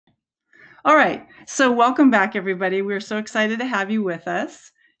All right. So welcome back, everybody. We're so excited to have you with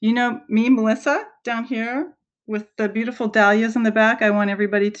us. You know me, Melissa, down here with the beautiful dahlias in the back. I want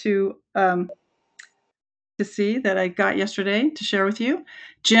everybody to see that I got yesterday to share with you.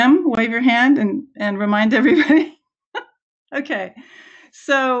 Jim, wave your hand and remind everybody. Okay.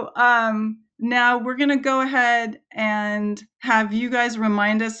 So now we're going to go ahead and have you guys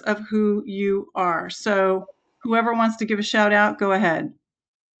remind us of who you are. So whoever wants to give a shout out, go ahead.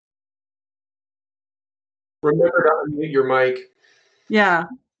 Remember to unmute your mic. Yeah.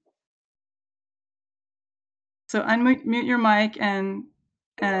 So unmute your mic and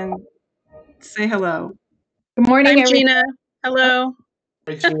say hello. Good morning, I'm Gina. Hello.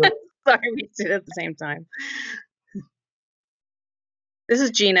 Hi, Gina. Sorry, we did it at the same time. This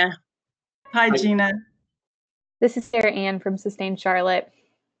is Gina. Hi, Gina. This is Sarah Ann from Sustain Charlotte.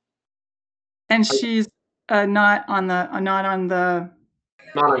 And she's not on the.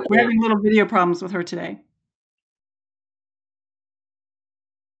 We're having little video problems with her today.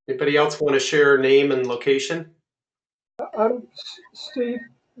 Anybody else want to share name and location? I'm Steve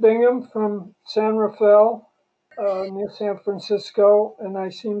Bingham from San Rafael, near San Francisco, and I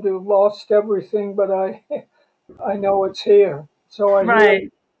seem to have lost everything, but I know it's here. So I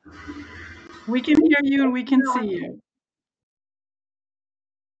Right. We can hear you and we can see you.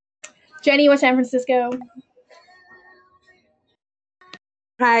 Jenny with San Francisco.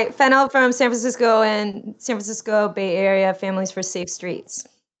 Hi, Fennel from San Francisco and San Francisco Bay Area Families for Safe Streets.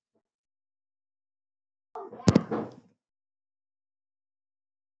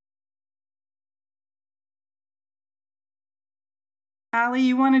 Allie,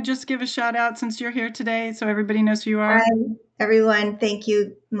 you want to just give a shout out since you're here today so everybody knows who you are? Hi, everyone. Thank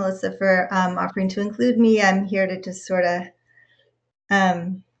you, Melissa, for offering to include me. I'm here to just sort of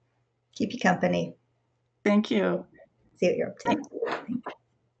keep you company. Thank you. See what you're up to.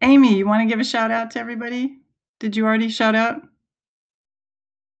 Amy, you want to give a shout out to everybody? Did you already shout out?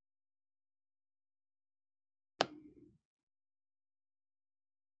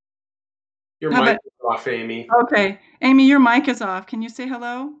 Your mic is off, Amy. Okay. Amy, your mic is off. Can you say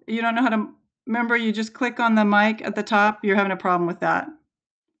hello? You don't know how to remember, you just click on the mic at the top. You're having a problem with that.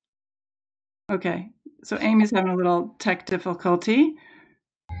 Okay. So Amy's having a little tech difficulty.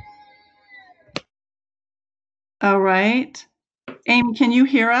 All right. Amy, can you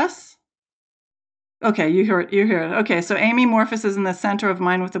hear us? Okay, you hear it. Okay, so Amy Morphus is in the center of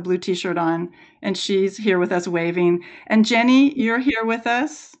mine with a blue t-shirt on, and she's here with us waving. And Jenny, you're here with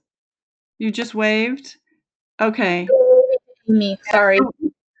us? You just waved? Okay. Me, sorry.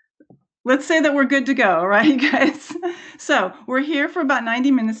 Let's say that we're good to go, right, guys? So we're here for about 90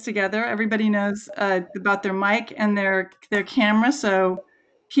 minutes together. Everybody knows about their mic and their camera, so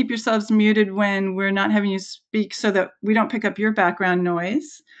keep yourselves muted when we're not having you speak so that we don't pick up your background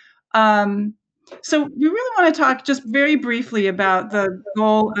noise. So we really want to talk just very briefly about the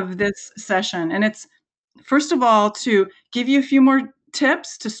goal of this session. And it's, first of all, to give you a few more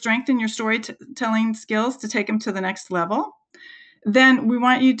tips to strengthen your storytelling skills to take them to the next level. Then we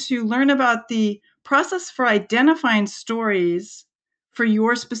want you to learn about the process for identifying stories for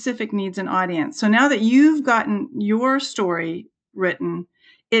your specific needs and audience. So now that you've gotten your story written,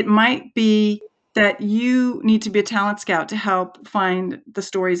 it might be that you need to be a talent scout to help find the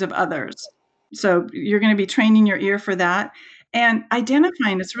stories of others. So you're going to be training your ear for that. And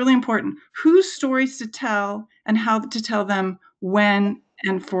identifying, it's really important, whose stories to tell and how to tell them, when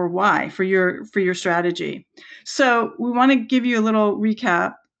and for why, for your strategy. So we want to give you a little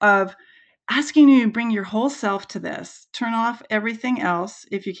recap of asking you to bring your whole self to this. Turn off everything else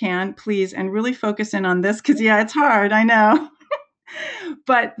if you can, please, and really focus in on this, because yeah, it's hard, I know.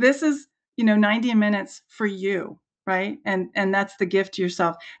 But this is, 90 minutes for you, right? And that's the gift to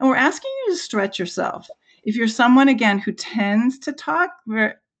yourself. And we're asking you to stretch yourself. If you're someone, again, who tends to talk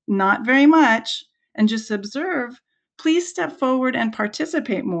not very much and just observe, please step forward and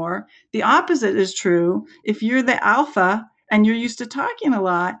participate more. The opposite is true. If you're the alpha and you're used to talking a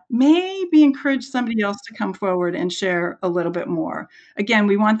lot, maybe encourage somebody else to come forward and share a little bit more. Again,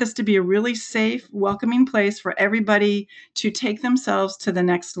 we want this to be a really safe, welcoming place for everybody to take themselves to the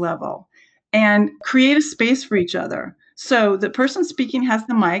next level and create a space for each other. So the person speaking has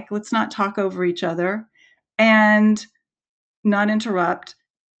the mic. Let's not talk over each other and not interrupt.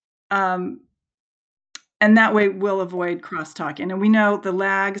 And that way we'll avoid cross-talking. And we know the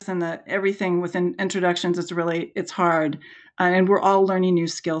lags and the everything within introductions is it's hard. And we're all learning new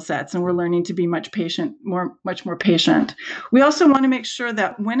skill sets, and we're learning to be much more patient. We also want to make sure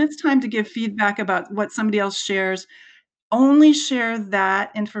that when it's time to give feedback about what somebody else shares, only share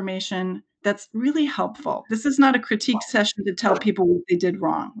that information that's really helpful. This is not a critique session to tell people what they did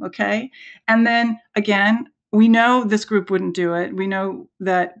wrong, okay? And then again, we know this group wouldn't do it. We know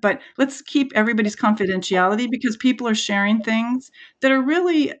that, but let's keep everybody's confidentiality because people are sharing things that are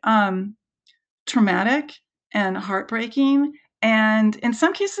really traumatic and heartbreaking. And in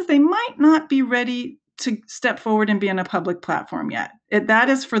some cases, they might not be ready to step forward and be on a public platform yet. That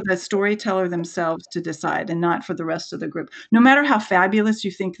is for the storyteller themselves to decide and not for the rest of the group, no matter how fabulous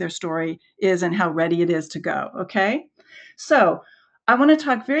you think their story is and how ready it is to go, okay? So I want to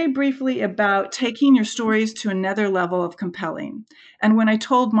talk very briefly about taking your stories to another level of compelling. And when I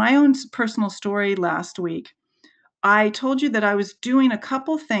told my own personal story last week, I told you that I was doing a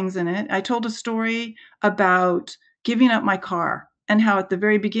couple things in it. I told a story about giving up my car and how at the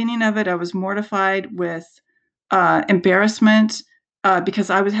very beginning of it, I was mortified with embarrassment because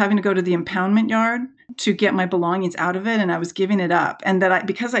I was having to go to the impoundment yard to get my belongings out of it, and I was giving it up. And that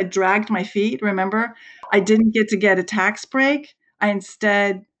because I dragged my feet, remember, I didn't get to get a tax break. I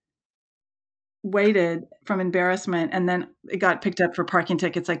instead waited from embarrassment, and then it got picked up for parking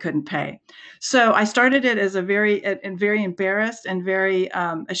tickets I couldn't pay. So I started it as a very embarrassed and very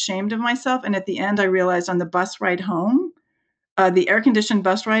ashamed of myself. And at the end, I realized on the bus ride home, the air-conditioned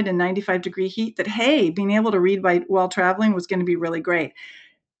bus ride in 95-degree heat, that, hey, being able to read while traveling was going to be really great.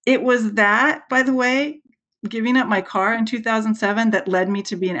 It was that, by the way, giving up my car in 2007 that led me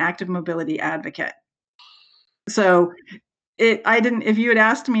to be an active mobility advocate. So if you had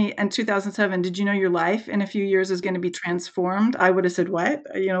asked me in 2007, did you know your life in a few years is going to be transformed? I would have said, what?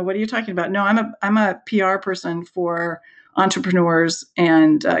 What are you talking about? No, I'm a PR person for entrepreneurs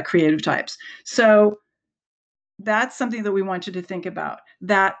and creative types. So that's something that we want you to think about.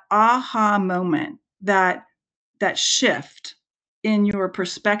 That aha moment, that shift in your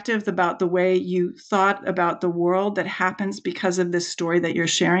perspective about the way you thought about the world that happens because of this story that you're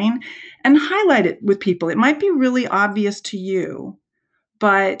sharing, and highlight it with people. It might be really obvious to you,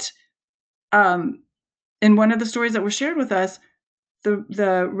 but in one of the stories that were shared with us,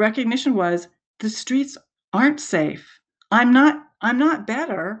 the recognition was the streets aren't safe. I'm not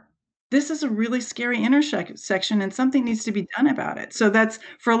better. This is a really scary intersection and something needs to be done about it. So that's,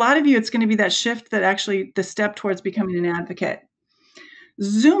 for a lot of you, it's going to be that shift, that actually the step towards becoming an advocate.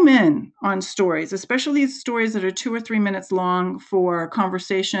 Zoom in on stories, especially stories that are 2 or 3 minutes long, for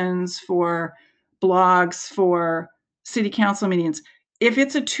conversations, for blogs, for city council meetings. If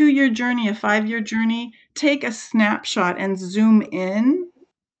it's a 2-year journey, a 5-year journey, take a snapshot and zoom in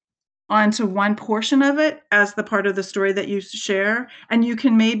onto one portion of it as the part of the story that you share, and you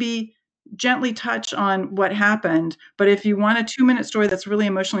can maybe gently touch on what happened. But if you want a 2-minute story that's really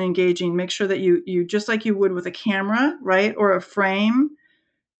emotionally engaging, make sure that you just like you would with a camera, right, or a frame,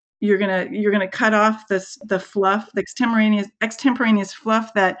 you're gonna cut off the fluff, the extemporaneous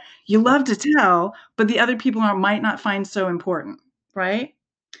fluff that you love to tell, but the other people might not find so important, right?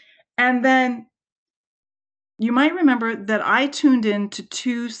 And then you might remember that I tuned into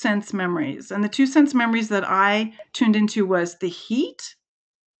 2 sense memories, and the 2 sense memories that I tuned into was the heat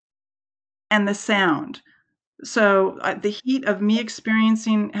and the sound. So the heat of me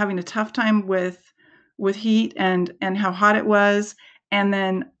having a tough time with heat and how hot it was, and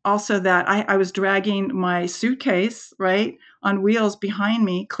then also that I was dragging my suitcase, right, on wheels behind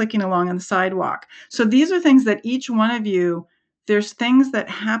me, clicking along on the sidewalk. So these are things that each one of you, there's things that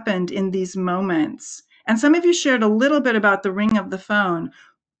happened in these moments. And some of you shared a little bit about the ring of the phone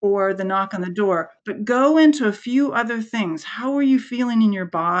or the knock on the door, but go into a few other things. How are you feeling in your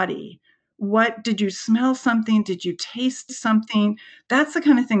body? What did you smell something? Did you taste something? That's the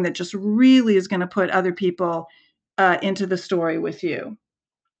kind of thing that just really is going to put other people into the story with you.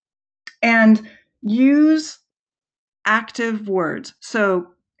 And use active words. So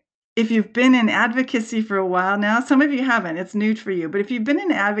if you've been in advocacy for a while now, some of you haven't, it's new for you, but if you've been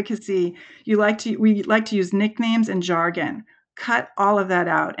in advocacy, we like to use nicknames and jargon. Cut all of that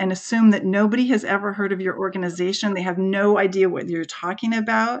out and assume that nobody has ever heard of your organization. They have no idea what you're talking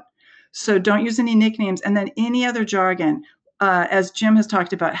about. So don't use any nicknames. And then any other jargon, as Jim has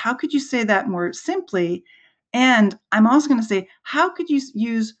talked about, how could you say that more simply? And I'm also going to say, how could you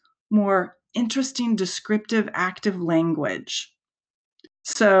use more interesting, descriptive, active language?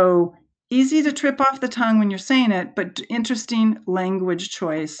 So easy to trip off the tongue when you're saying it, but interesting language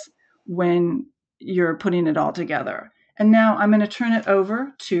choice when you're putting it all together. And now I'm going to turn it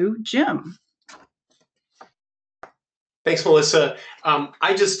over to Jim. Thanks, Melissa.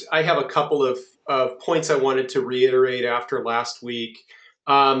 I have a couple of points I wanted to reiterate after last week.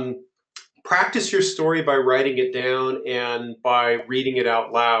 Practice your story by writing it down and by reading it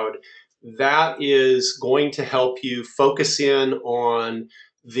out loud. That is going to help you focus in on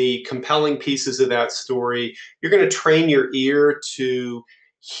the compelling pieces of that story. You're going to train your ear to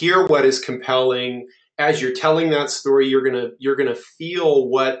hear what is compelling. As you're telling that story, you're gonna feel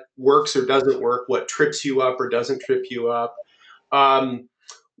what works or doesn't work, what trips you up or doesn't trip you up.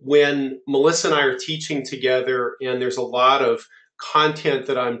 When Melissa and I are teaching together and there's a lot of content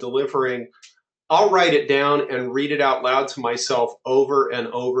that I'm delivering, I'll write it down and read it out loud to myself over and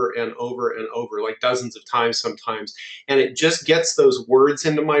over and over and over, like dozens of times sometimes. And it just gets those words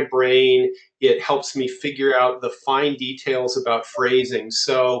into my brain. It helps me figure out the fine details about phrasing.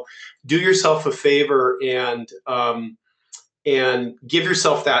 So do yourself a favor and give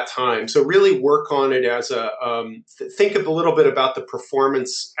yourself that time. So really work on it as a, think a little bit about the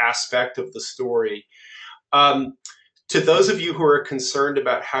performance aspect of the story. To those of you who are concerned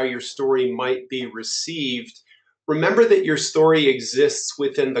about how your story might be received, remember that your story exists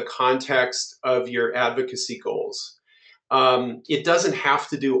within the context of your advocacy goals. It doesn't have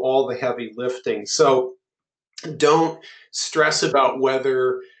to do all the heavy lifting. So don't stress about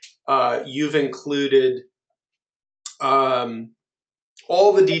whether you've included all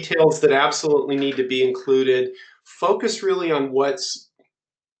the details that absolutely need to be included. Focus really on what's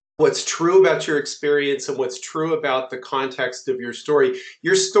true about your experience and what's true about the context of your story.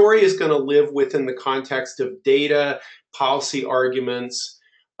 Your story is going to live within the context of data, policy arguments.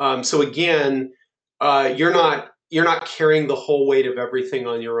 So again, you're not carrying the whole weight of everything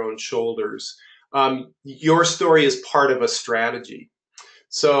on your own shoulders. Your story is part of a strategy.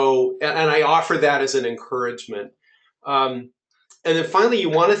 So, and I offer that as an encouragement. And then finally, you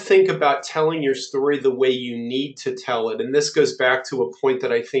want to think about telling your story the way you need to tell it. And this goes back to a point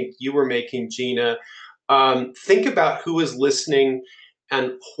that I think you were making, Gina. Think about who is listening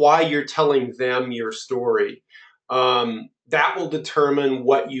and why you're telling them your story. That will determine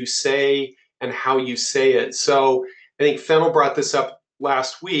what you say and how you say it. So I think Fennel brought this up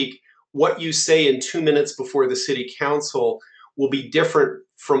last week. What you say in 2 minutes before the city council will be different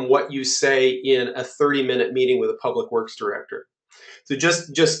from what you say in a 30-minute meeting with a public works director. So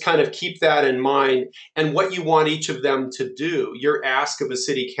just kind of keep that in mind, and what you want each of them to do. Your ask of a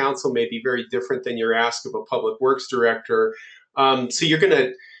city council may be very different than your ask of a public works director. So you're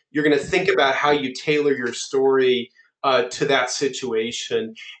gonna think about how you tailor your story to that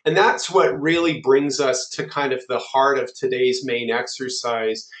situation, and that's what really brings us to kind of the heart of today's main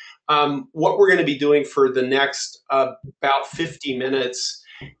exercise. What we're going to be doing for the next about 50 minutes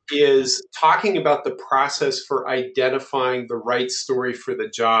is talking about the process for identifying the right story for the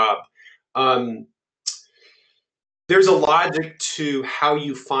job. There's a logic to how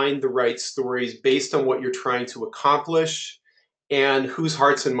you find the right stories based on what you're trying to accomplish and whose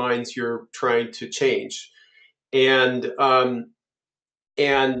hearts and minds you're trying to change. And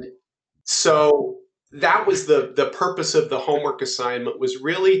so that was the purpose of the homework assignment, was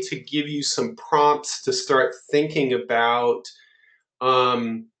really to give you some prompts to start thinking about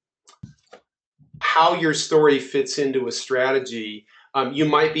how your story fits into a strategy. You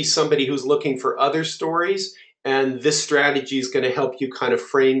might be somebody who's looking for other stories, and this strategy is going to help you kind of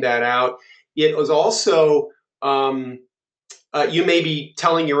frame that out. It was also, you may be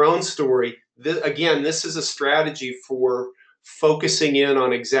telling your own story. Again, this is a strategy for focusing in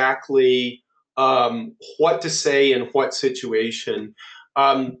on exactly what to say in what situation.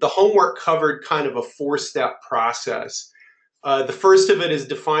 The homework covered kind of a 4-step process. The first of it is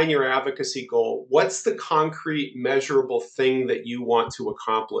define your advocacy goal. What's the concrete, measurable thing that you want to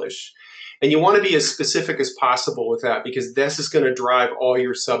accomplish? And you want to be as specific as possible with that, because this is going to drive all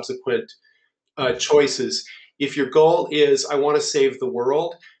your subsequent choices. If your goal is, I want to save the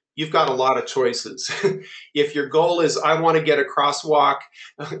world, you've got a lot of choices. If your goal is, I want to get a crosswalk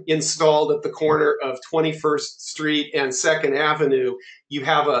installed at the corner of 21st Street and 2nd Avenue, you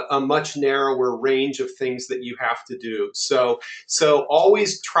have a much narrower range of things that you have to do. So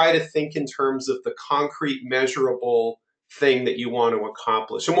always try to think in terms of the concrete, measurable thing that you want to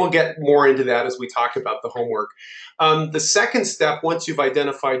accomplish. And we'll get more into that as we talk about the homework. The second step, once you've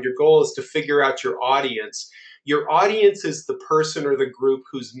identified your goal, is to figure out your audience. Your audience is the person or the group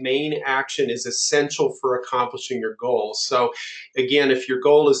whose main action is essential for accomplishing your goal. So again, if your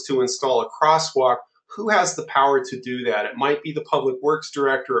goal is to install a crosswalk, who has the power to do that? It might be the public works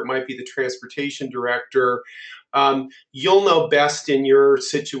director, it might be the transportation director. You'll know best in your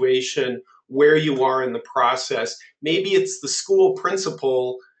situation where you are in the process. Maybe it's the school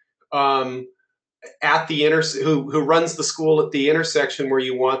principal at the who runs the school at the intersection where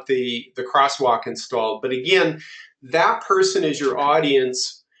you want the crosswalk installed. But again, that person is your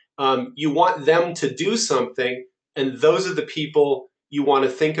audience. You want them to do something, and those are the people you want to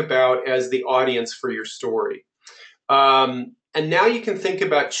think about as the audience for your story. and now you can think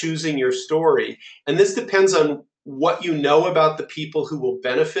about choosing your story. And this depends on what you know about the people who will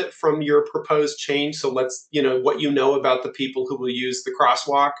benefit from your proposed change. So let's, what you know about the people who will use the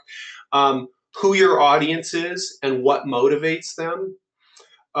crosswalk, who your audience is and what motivates them,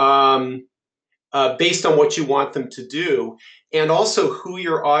 based on what you want them to do, and also who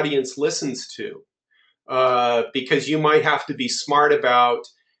your audience listens to, because you might have to be smart about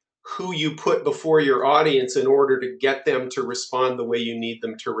who you put before your audience in order to get them to respond the way you need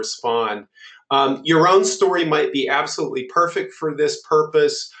them to respond. Your own story might be absolutely perfect for this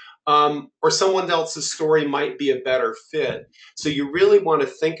purpose, or someone else's story might be a better fit. So you really want to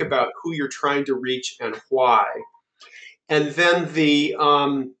think about who you're trying to reach and why. And then the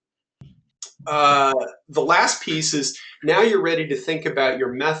last piece is, now you're ready to think about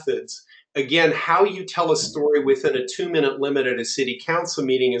your methods. Again, how you tell a story within a 2-minute limit at a city council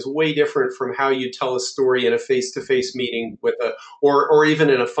meeting is way different from how you tell a story in a face-to-face meeting with or even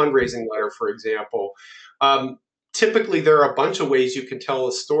in a fundraising letter, for example. Typically, there are a bunch of ways you can tell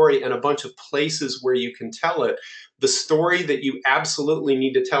a story and a bunch of places where you can tell it. The story that you absolutely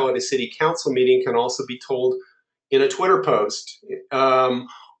need to tell at a city council meeting can also be told in a Twitter post,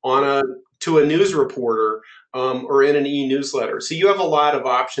 to a news reporter, or in an e-newsletter. So you have a lot of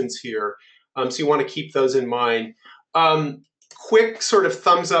options here. So you want to keep those in mind. Quick sort of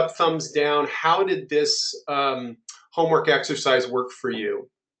thumbs up, thumbs down. How did this homework exercise work for you?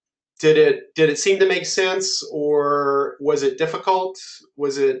 Did it seem to make sense, or was it difficult?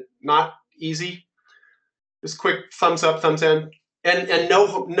 Was it not easy? Just quick thumbs up, thumbs down, and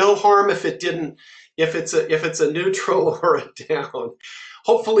no harm if it didn't. If it's a neutral or a down.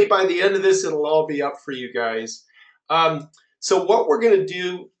 Hopefully by the end of this, it'll all be up for you guys. So what we're going to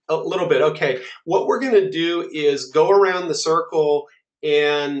do a little bit, okay, what we're going to do is go around the circle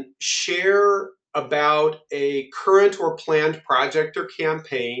and share about a current or planned project or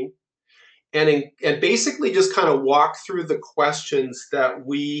campaign, and basically just kind of walk through the questions that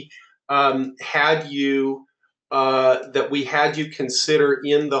we had you consider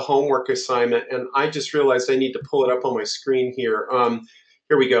in the homework assignment. And I just realized I need to pull it up on my screen here.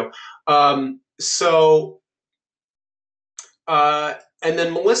 Here we go. And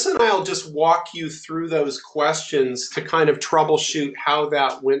then Melissa and I will just walk you through those questions to kind of troubleshoot how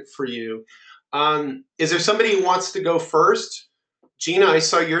that went for you. Is there somebody who wants to go first? Gina, I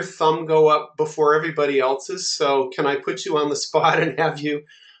saw your thumb go up before everybody else's, so can I put you on the spot and have you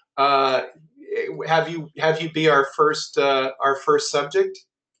be our first subject?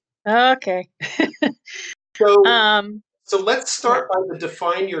 Okay. So let's start by the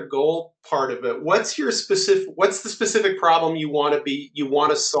define your goal part of it. What's the specific problem you want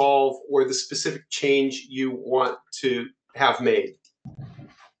to solve, or the specific change you want to have made?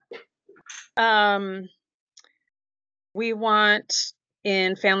 We want,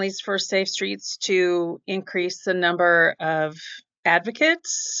 in Families for Safe Streets, to increase the number of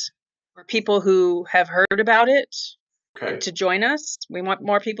advocates or people who have heard about it, okay, to join us. We want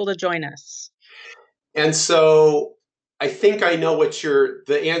more people to join us. And so I think I know what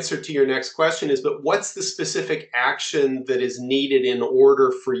the answer to your next question is, but what's the specific action that is needed in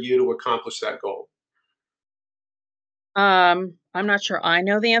order for you to accomplish that goal? I'm not sure I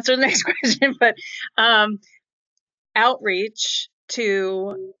know the answer to the next question, but outreach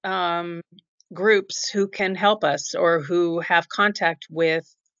to groups who can help us or who have contact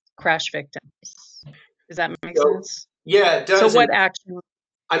with crash victims. Does that make sense? Yeah, it does. So what action?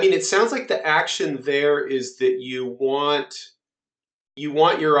 I mean, it sounds like the action there is that you want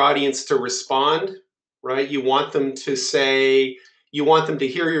your audience to respond, right? You want them to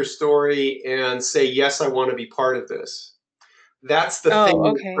hear your story and say, yes, I want to be part of this. That's the thing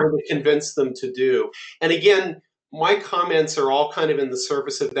okay. you're trying to convince them to do. And again, my comments are all kind of in the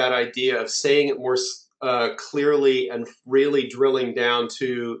service of that idea of saying it more clearly and really drilling down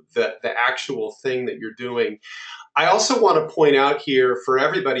to the actual thing that you're doing. I also want to point out here, for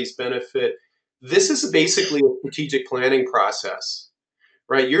everybody's benefit, this is basically a strategic planning process,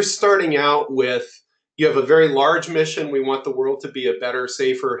 right? You're starting out with, you have a very large mission. We want the world to be a better,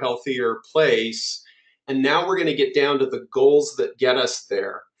 safer, healthier place. And now we're going to get down to the goals that get us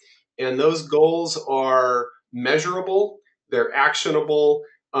there. And those goals are measurable, they're actionable,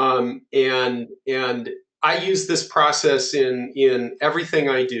 and I use this process in everything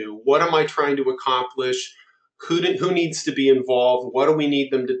I do. What am I trying to accomplish? Who needs to be involved? What do we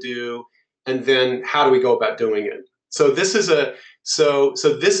need them to do? And then how do we go about doing it? So this is the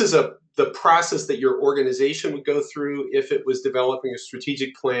process that your organization would go through if it was developing a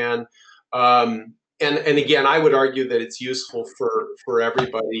strategic plan. And again, I would argue that it's useful for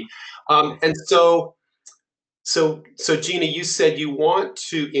everybody. And so So Gina, you said you want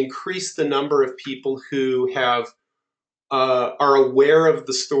to increase the number of people who have are aware of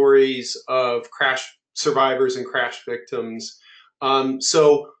the stories of crash survivors and crash victims.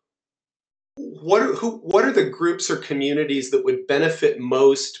 So what are the groups or communities that would benefit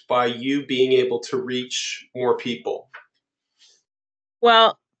most by you being able to reach more people?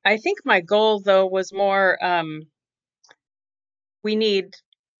 Well, I think my goal though was more we need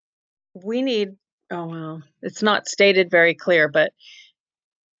oh well, it's not stated very clear, but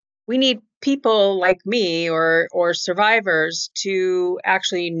we need people like me or survivors to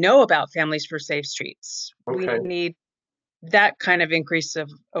actually know about Families for Safe Streets. We Okay. need that kind of increase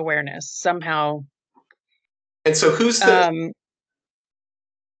of awareness somehow. And so who's the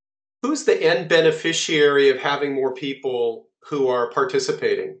end beneficiary of having more people who are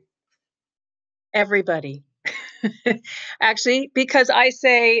participating? Everybody. Actually, because I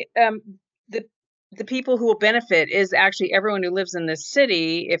say the people who will benefit is actually everyone who lives in this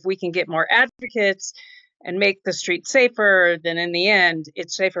city. If we can get more advocates and make the street safer, then in the end,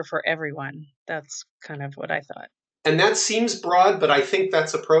 it's safer for everyone. That's kind of what I thought. And that seems broad, but I think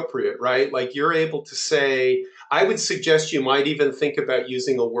that's appropriate, right? Like you're able to say, I would suggest you might even think about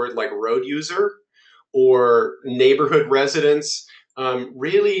using a word like road user or neighborhood residents.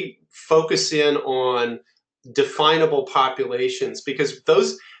 Really focus in on definable populations, because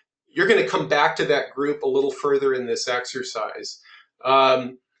those, you're going to come back to that group a little further in this exercise.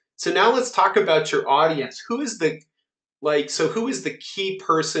 So now let's talk about your audience. Who is the key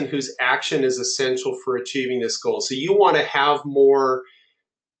person whose action is essential for achieving this goal? So you want to have more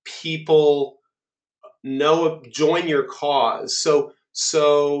people join your cause. Who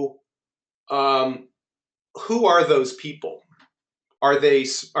are those people? Are they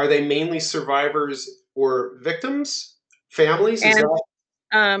mainly survivors or victims, families? Is that?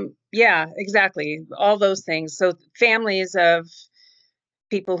 Yeah, exactly. All those things. So families of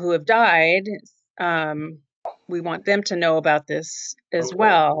people who have died, we want them to know about this as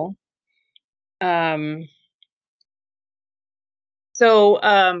well. I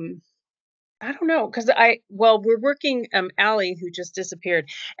don't know, because we're working, Allie, who just disappeared,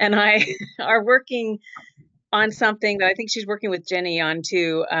 and I are working on something that I think she's working with Jenny on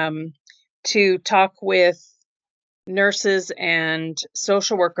too, to talk with nurses and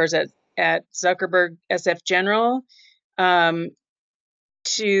social workers at Zuckerberg SF General,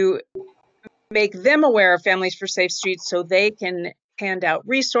 to make them aware of Families for Safe Streets so they can hand out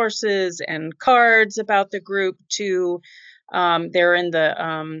resources and cards about the group to, they're in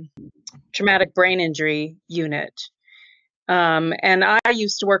the traumatic brain injury unit. And I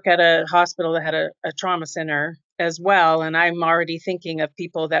used to work at a hospital that had a trauma center as well. And I'm already thinking of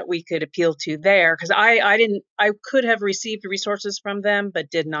people that we could appeal to there, because I could have received resources from them,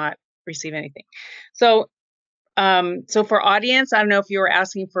 but did not receive anything. So for audience, I don't know if you were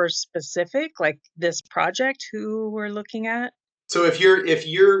asking for a specific, like this project, who we're looking at. So if you're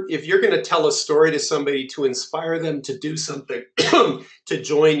going to tell a story to somebody to inspire them to do something, to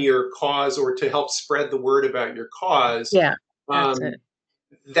join your cause or to help spread the word about your cause, yeah, that's it.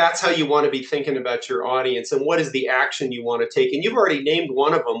 That's how you want to be thinking about your audience and what is the action you want to take. And you've already named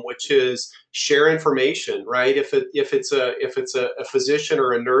one of them, which is share information, right? If it's a physician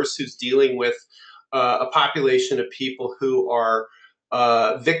or a nurse who's dealing with a population of people who are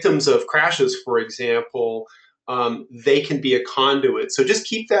victims of crashes, for example, they can be a conduit. So just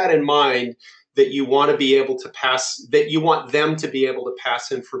keep that in mind, that you want to be able to you want them to be able to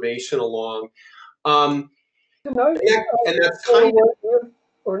pass information along. And that's kind of,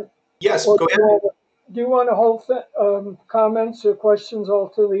 yes, go ahead. Do you want to hold comments or questions all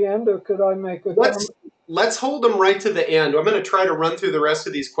to the end, or could I make a comment? Let's hold them right to the end. I'm going to try to run through the rest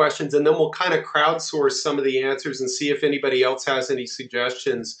of these questions, and then we'll kind of crowdsource some of the answers and see if anybody else has any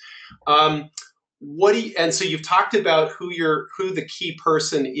suggestions. And so you've talked about who the key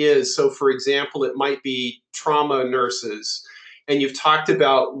person is. So for example, it might be trauma nurses, and you've talked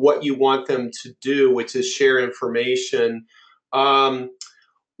about what you want them to do, which is share information.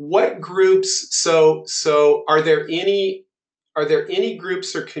 What groups? So are there any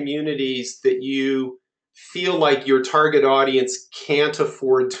groups or communities that you feel like your target audience can't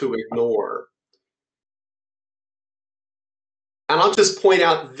afford to ignore? And I'll just point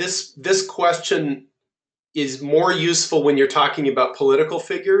out this question is more useful when you're talking about political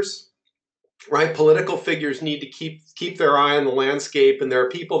figures, right? Political figures need to keep their eye on the landscape, and there are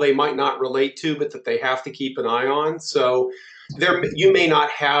people they might not relate to, but that they have to keep an eye on. So you may not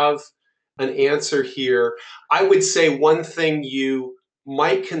have an answer here. I would say one thing you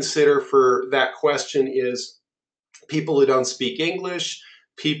might consider for that question is people who don't speak English,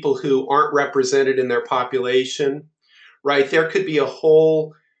 people who aren't represented in their population, right? There could be a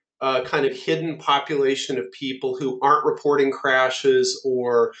whole kind of hidden population of people who aren't reporting crashes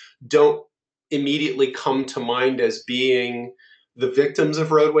or don't immediately come to mind as being the victims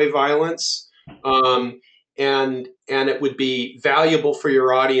of roadway violence. And it would be valuable for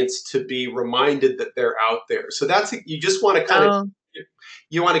your audience to be reminded that they're out there. So that's, you just want to kind of,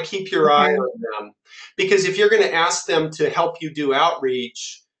 you want to keep your eye on them, because if you're going to ask them to help you do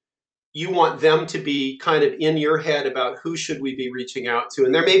outreach, you want them to be kind of in your head about who should we be reaching out to.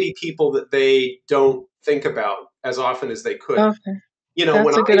 And there may be people that they don't think about as often as they could. Okay. You know, That's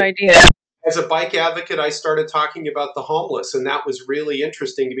when a good idea. as a bike advocate, I started talking about the homeless, and that was really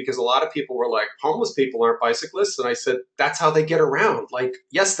interesting because a lot of people were like, homeless people aren't bicyclists. And I said, that's how they get around. Like,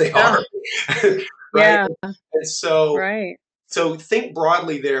 yes, they are. Right? Yeah. And so, Right. so think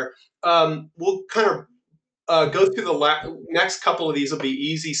broadly there. We'll kind of go through the next couple of these will be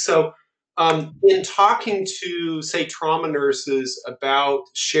easy. So in talking to, say, trauma nurses about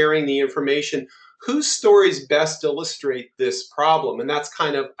sharing the information, whose stories best illustrate this problem? And that's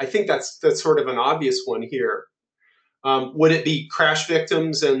kind of, I think that's sort of an obvious one here. Would it be crash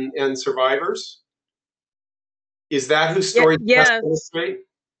victims and survivors? Is that whose stories best illustrate?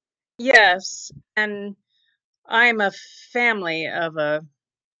 Yes. And I'm a family of a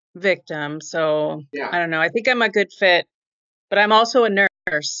victim, so I don't know. I think I'm a good fit, but I'm also a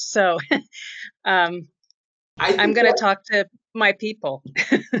nurse, so I'm going to talk to my people.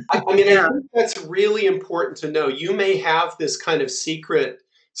 I mean, I think that's really important to know. You may have this kind of secret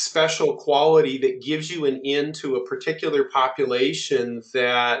special quality that gives you an in to a particular population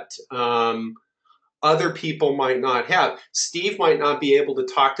that other people might not have. Steve might not be able to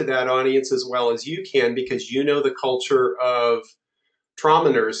talk to that audience as well as you can because you know the culture of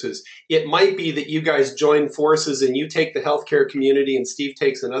trauma nurses. It might be that you guys join forces and you take the healthcare community and Steve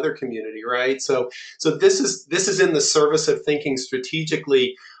takes another community, right? So this is in the service of thinking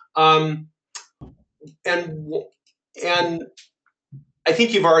strategically. And I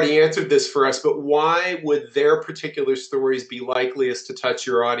think you've already answered this for us, but why would their particular stories be likeliest to touch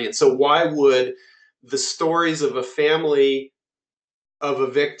your audience? So why would the stories of a family of a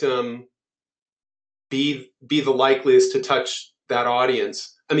victim be the likeliest to touch that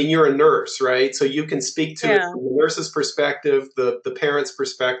audience? I mean, you're a nurse, right? So you can speak to it from the nurse's perspective, the parent's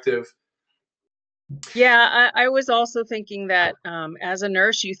perspective. Yeah, I was also thinking that as a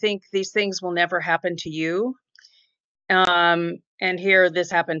nurse, you think these things will never happen to you. And here,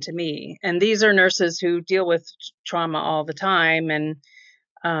 this happened to me. And these are nurses who deal with trauma all the time. And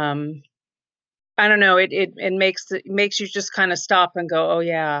I don't know, it makes you just kind of stop and go, oh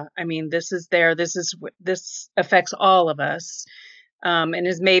yeah, I mean, this affects all of us. And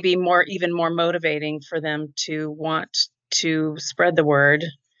is maybe even more motivating for them to want to spread the word.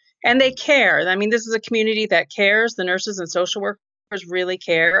 And they care. I mean, this is a community that cares. The nurses and social workers really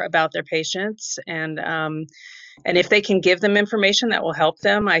care about their patients. And if they can give them information that will help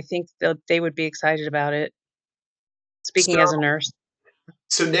them, I think they would be excited about it. Speaking as a nurse.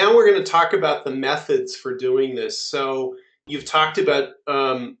 So now we're going to talk about the methods for doing this. So you've talked about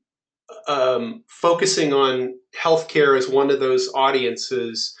focusing on healthcare as one of those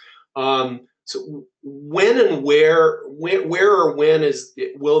audiences. So when and where or when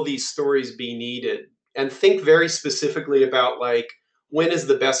will these stories be needed? And think very specifically about, like, when is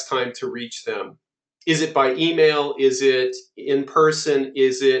the best time to reach them? Is it by email? Is it in person?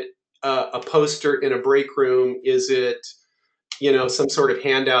 Is it a poster in a break room? Is it, you know, some sort of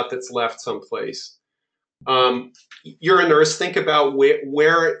handout that's left someplace? You're a nurse. Think about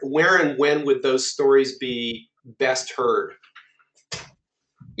where and when would those stories be best heard?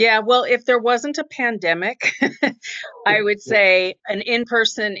 Yeah, well, if there wasn't a pandemic, I would say an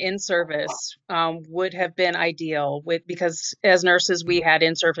in-person in-service would have been ideal, because as nurses, we had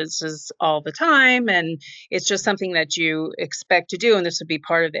in-services all the time, and it's just something that you expect to do. And this would be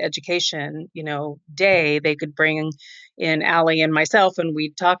part of the education, day. They could bring in Allie and myself, and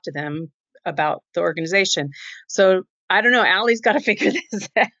we'd talk to them about the organization. So I don't know, Allie's got to figure this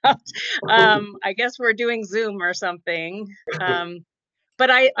out. I guess we're doing Zoom or something. But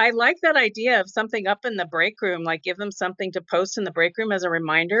I like that idea of something up in the break room, like give them something to post in the break room as a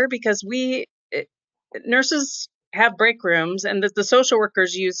reminder, because nurses have break rooms, and the social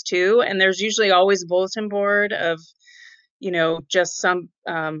workers use too. And there's usually always a bulletin board of, just some,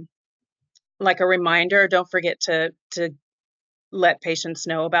 like a reminder, don't forget to let patients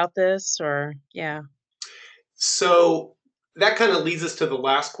know about this, or, yeah. So that kind of leads us to the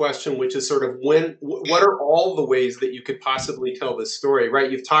last question, which is sort of what are all the ways that you could possibly tell this story, right?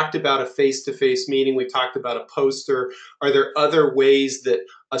 You've talked about a face-to-face meeting. We've talked about a poster. Are there other ways that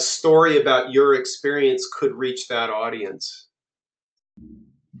a story about your experience could reach that audience?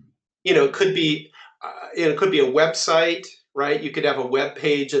 It could be, it could be a website, right? You could have a web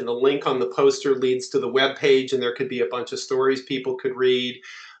page and the link on the poster leads to the web page and there could be a bunch of stories people could read.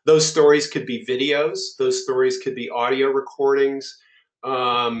 Those stories could be videos. Those stories could be audio recordings.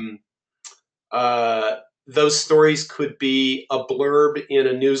 Those stories could be a blurb in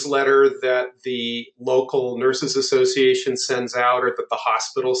a newsletter that the local nurses association sends out or that the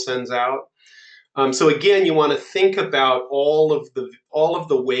hospital sends out. So again, you want to think about all of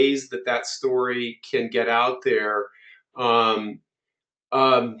the ways that story can get out there.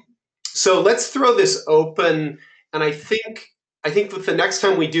 So let's throw this open, and I think with the next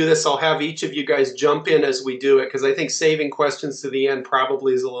time we do this, I'll have each of you guys jump in as we do it, because I think saving questions to the end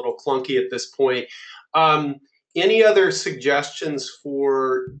probably is a little clunky at this point. Any other suggestions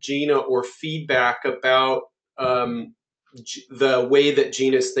for Gina or feedback about the way that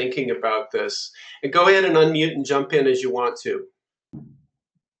Gina's thinking about this? And go ahead and unmute and jump in as you want to.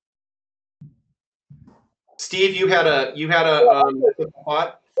 Steve, you had a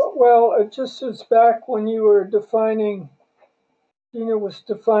thought? Well, it just is back when you were defining, Gina was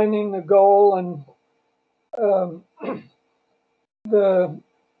defining the goal and the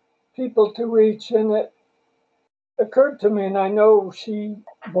people to reach, and it occurred to me, and I know she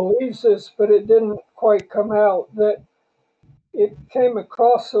believes this, but it didn't quite come out, that it came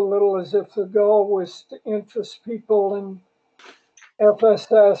across a little as if the goal was to interest people in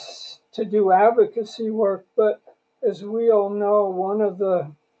FSS to do advocacy work. But as we all know, one of the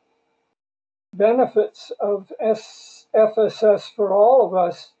benefits of FSS for all of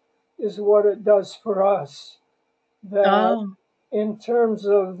us is what it does for us. That in terms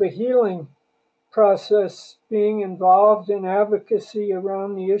of the healing process, being involved in advocacy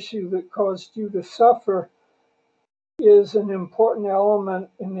around the issue that caused you to suffer is an important element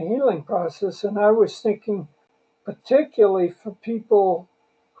in the healing process. And I was thinking, particularly for people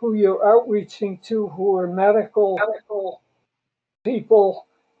who you're outreaching to who are medical people,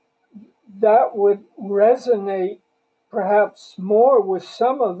 that would resonate perhaps more with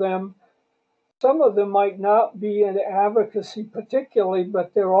some of them. Some of them might not be into advocacy particularly,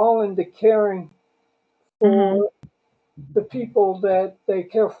 but they're all into caring for the people that they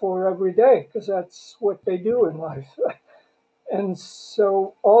care for every day, because that's what they do in life. And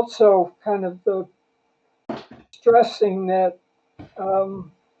so also kind of the stressing that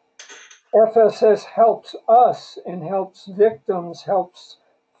FSS helps us and helps victims, helps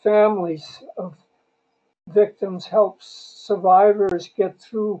families of victims, helps survivors get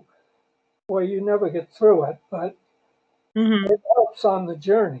through. Well, you never get through it, but it helps on the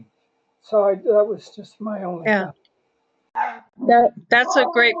journey. So that was just my only thought. That's a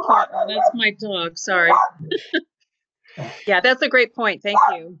great point. That's my dog. Sorry. Yeah, that's a great point. Thank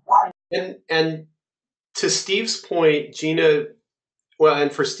you. And to Steve's point, Gina, well,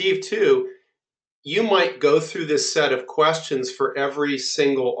 and for Steve too, you might go through this set of questions for every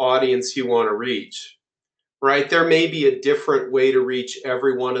single audience you want to reach, right? There may be a different way to reach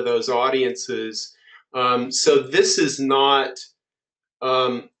every one of those audiences. So this is not,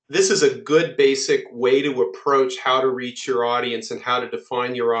 this is a good basic way to approach how to reach your audience and how to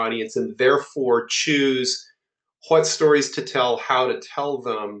define your audience, and therefore choose what stories to tell, how to tell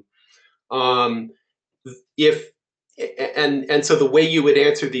them. So the way you would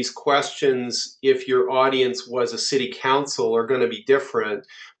answer these questions if your audience was a city council are going to be different,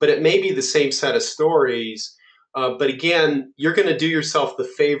 but it may be the same set of stories. But again, you're going to do yourself the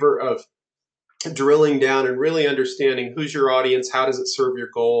favor of drilling down and really understanding who's your audience, how does it serve your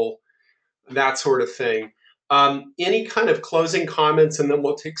goal, that sort of thing. Any kind of closing comments, and then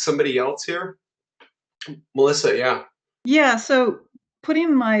we'll take somebody else here. Melissa, yeah. Yeah, so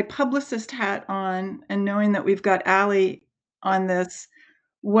putting my publicist hat on and knowing that we've got Allie on this,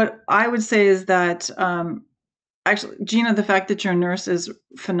 what I would say is that actually, Gina, the fact that you're a nurse is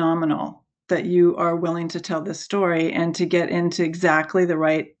phenomenal, that you are willing to tell this story and to get into exactly the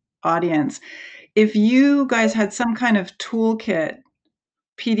right audience. If you guys had some kind of toolkit,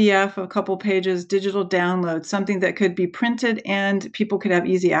 PDF, a couple pages, digital download, something that could be printed and people could have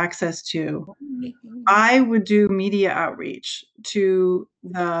easy access to, I would do media outreach to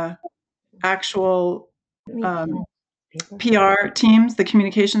the actual PR teams, the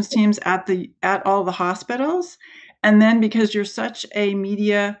communications teams at all the hospitals. And then because you're such a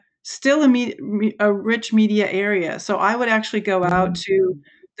media, still a rich media area. So I would actually go out to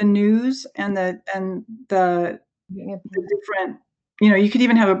the news and the the different, you could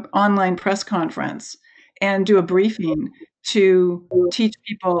even have an online press conference and do a briefing to teach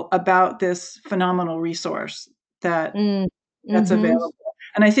people about this phenomenal resource that's available.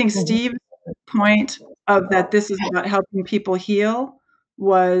 And I think Steve's point of that this is about helping people heal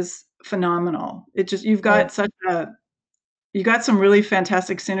was phenomenal. You've got some really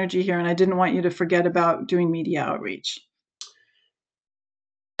fantastic synergy here, and I didn't want you to forget about doing media outreach.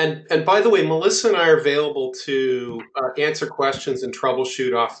 And by the way, Melissa and I are available to answer questions and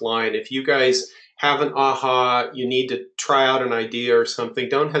troubleshoot offline. If you guys have an aha, you need to try out an idea or something,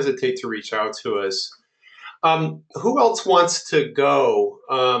 don't hesitate to reach out to us. Who else wants to go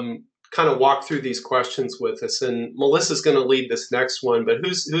kind of walk through these questions with us? And Melissa's going to lead this next one, but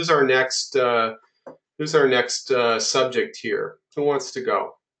who's our next subject here? Who wants to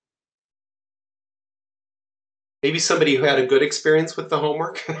go? Maybe somebody who had a good experience with the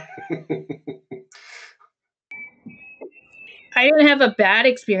homework. I didn't have a bad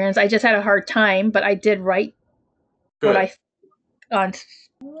experience. I just had a hard time, but I did write on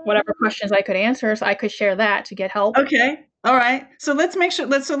whatever questions I could answer, so I could share that to get help. Okay. All right. So let's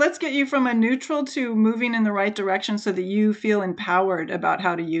get you from a neutral to moving in the right direction so that you feel empowered about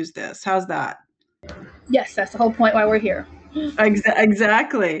how to use this. How's that? Yes, that's the whole point why we're here.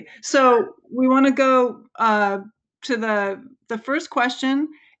 Exactly. So we want to go to the first question.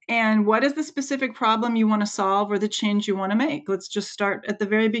 And what is the specific problem you want to solve or the change you want to make? Let's just start at the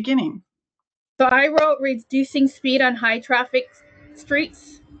very beginning. So I wrote reducing speed on high traffic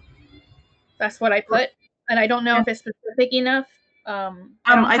streets. That's what I put. And I don't know if it's specific enough.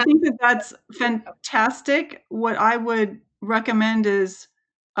 I think that's fantastic. What I would recommend is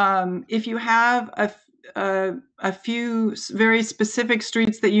if you have a few very specific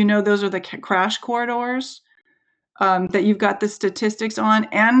streets that those are the crash corridors, that you've got the statistics on,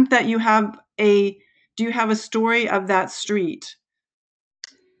 and that do you have a story of that street?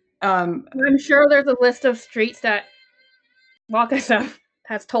 I'm sure there's a list of streets that WalkSF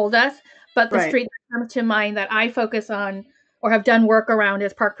has told us, but the street that comes to mind that I focus on or have done work around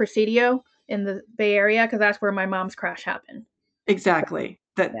is Park Presidio in the Bay Area, because that's where my mom's crash happened. Exactly.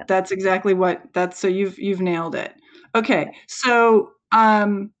 That's exactly so you've nailed it. Okay. So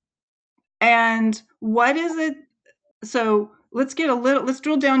and what is it? So let's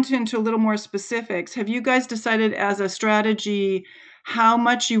drill down into a little more specifics. Have you guys decided as a strategy how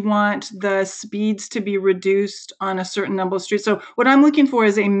much you want the speeds to be reduced on a certain number of streets? So what I'm looking for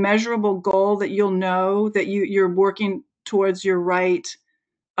is a measurable goal that you'll know that you're working towards your right.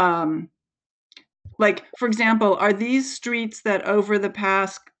 Like, for example, are these streets that over the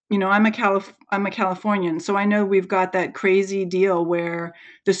past, I'm a Californian, so I know we've got that crazy deal where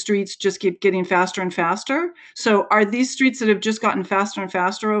the streets just keep getting faster and faster. So are these streets that have just gotten faster and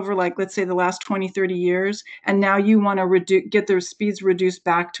faster over, like, let's say the last 20, 30 years, and now you want to get their speeds reduced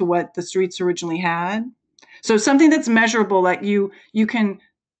back to what the streets originally had? So something that's measurable, like you can,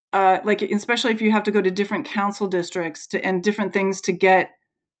 like, especially if you have to go to different council districts and different things to get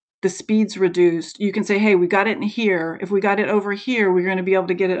the speeds reduced, you can say, hey, we got it in here. If we got it over here, we're going to be able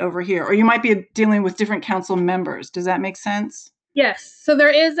to get it over here. Or you might be dealing with different council members. Does that make sense? Yes. So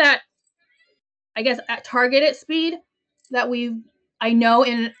there is that, I guess, at targeted speed that I know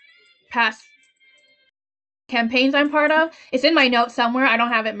in past campaigns I'm part of. It's in my notes somewhere. I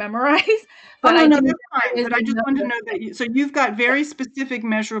don't have it memorized. But that's fine. But I just wanted to know that. So you've got very specific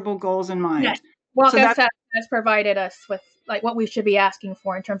measurable goals in mind. Yes. Well, has provided us with like what we should be asking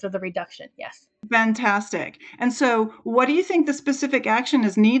for in terms of the reduction. Yes. Fantastic. And so what do you think the specific action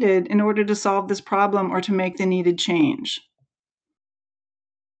is needed in order to solve this problem or to make the needed change?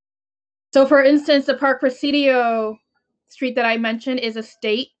 So for instance, the Park Presidio street that I mentioned is a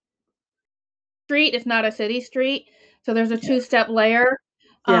state street. It's not a city street. So there's a two-step layer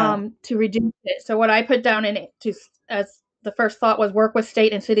to reduce it. So what I put down in it as the first thought was work with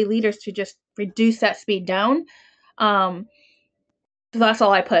state and city leaders to just reduce that speed down. So that's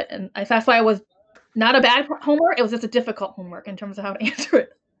all I put. And that's why it was not a bad homework. It was just a difficult homework in terms of how to answer it.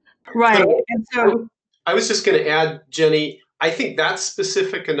 Right. And so I was just going to add, Jenny, I think that's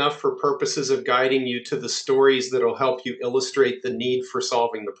specific enough for purposes of guiding you to the stories that'll help you illustrate the need for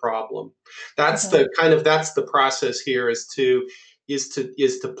solving the problem. That's that's the process here is to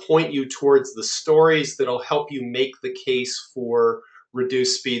point you towards the stories that'll help you make the case for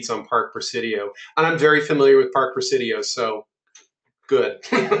reduced speeds on Park Presidio. And I'm very familiar with Park Presidio, so good.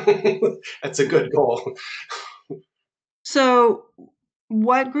 That's a good goal. So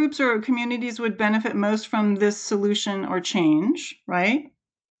what groups or communities would benefit most from this solution or change, right?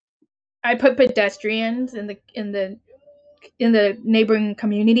 I put pedestrians in the neighboring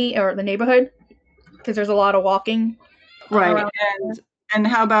community or the neighborhood. because there's a lot of walking. Right. around. And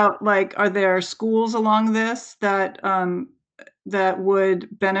how about, like, are there schools along this that that would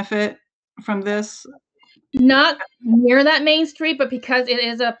benefit from this? Not near that main street, but because it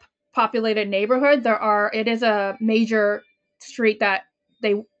is a populated neighborhood, it is a major street that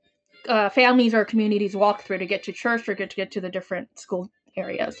they families or communities walk through to get to church or get to the different school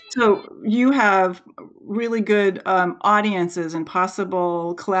areas. So you have really good audiences and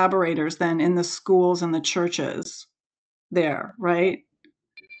possible collaborators then in the schools and the churches there, right?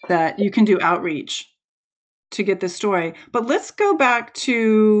 That you can do outreach to get this story. But let's go back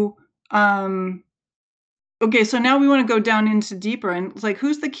to okay, so now we want to go down into deeper, and it's like,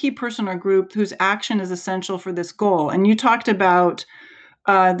 who's the key person or group whose action is essential for this goal? And you talked about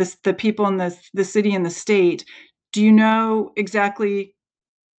the people in the city and the state. Do you know exactly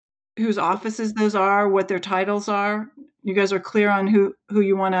whose offices those are, what their titles are? You guys are clear on who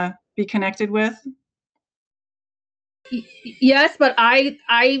you want to be connected with? Yes, but I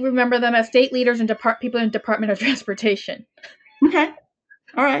remember them as state leaders and people in Department of Transportation. Okay.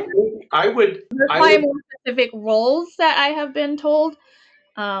 All right. I would more specific roles that I have been told,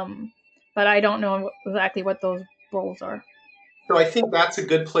 but I don't know exactly what those roles are. So I think that's a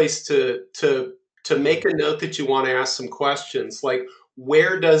good place to make a note that you want to ask some questions, like,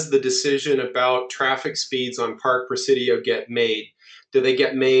 where does the decision about traffic speeds on Park Presidio get made? Do they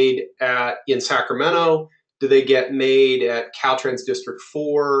get made in Sacramento? Do they get made at Caltrans District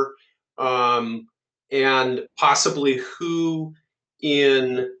 4? And possibly who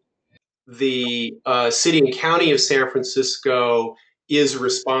in the city and county of San Francisco is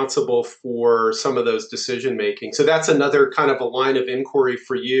responsible for some of those decision making. So that's another kind of a line of inquiry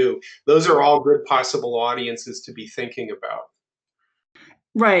for you. Those are all good possible audiences to be thinking about.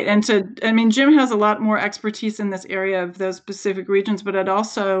 Right. And Jim has a lot more expertise in this area of those specific regions, but it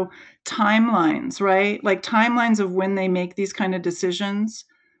also timelines, right? Like timelines of when they make these kind of decisions.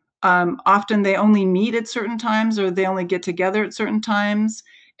 Often they only meet at certain times, or they only get together at certain times,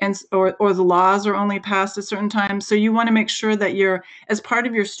 or the laws are only passed at certain times. So you want to make sure that you're, as part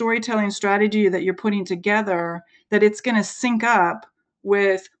of your storytelling strategy that you're putting together, that it's going to sync up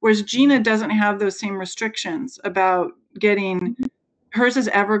with, whereas Gina doesn't have those same restrictions about getting, hers is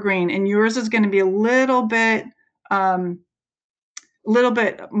evergreen and yours is going to be a little bit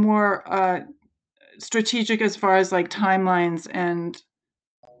more strategic as far as like timelines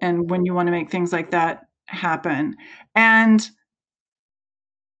and when you want to make things like that happen. And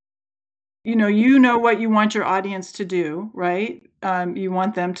you know what you want your audience to do, right? You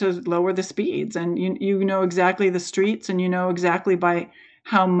want them to lower the speeds, and you know exactly the streets, and you know exactly by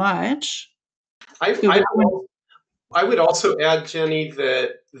how much. I would also add, Jenny,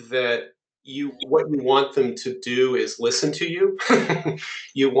 that what you want them to do is listen to you.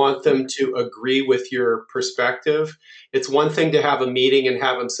 You want them to agree with your perspective. It's one thing to have a meeting and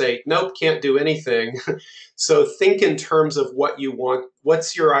have them say, nope, can't do anything. So think in terms of what you want.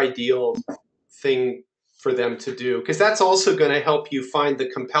 What's your ideal thing for them to do? Because that's also going to help you find the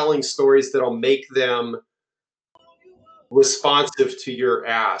compelling stories that'll make them responsive to your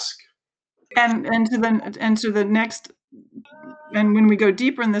ask. And to the next, and when we go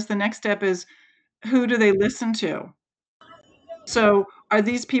deeper in this, the next step is, who do they listen to? So are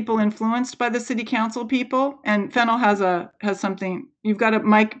these people influenced by the city council people? And Fennel has something. You've got a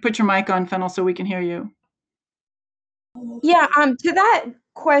mic. Put your mic on, Fennel, so we can hear you. Yeah. To that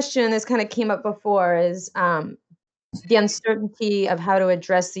question, this kind of came up before, is the uncertainty of how to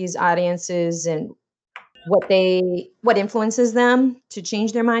address these audiences and what influences them to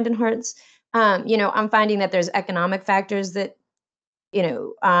change their mind and hearts. I'm finding that there's economic factors that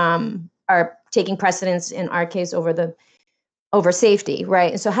are taking precedence in our case over safety,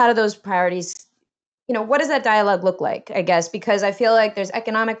 right? And so how do those priorities, what does that dialogue look like, I guess? Because I feel like there's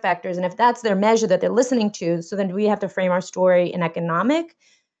economic factors, and if that's their measure that they're listening to, so then do we have to frame our story in economic?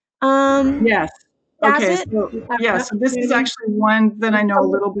 Yes. Okay. So this is actually one that I know a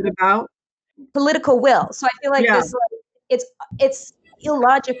little bit about. Political will. So I feel like this, it's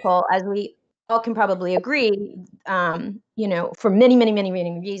illogical, as we all can probably agree, for many, many, many,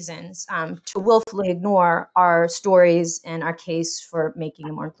 many reasons, to willfully ignore our stories and our case for making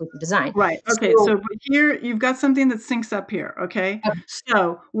a more inclusive design. Right. Okay. So here you've got something that syncs up here. Okay.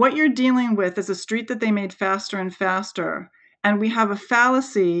 So what you're dealing with is a street that they made faster and faster. And we have a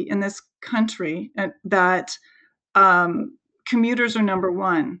fallacy in this country that commuters are number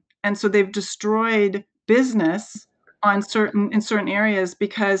one. And so they've destroyed business in certain areas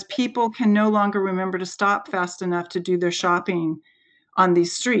because people can no longer remember to stop fast enough to do their shopping on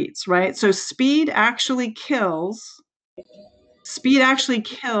these streets, right? So speed actually kills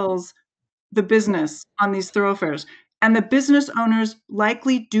the business on these thoroughfares. And the business owners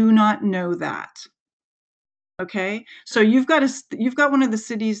likely do not know that. Okay, so you've got one of the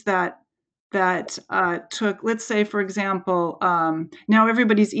cities that took, let's say, for example, now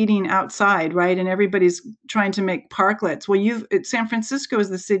everybody's eating outside, right? And everybody's trying to make parklets. Well, San Francisco is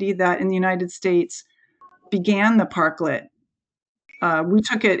the city that in the United States began the parklet. We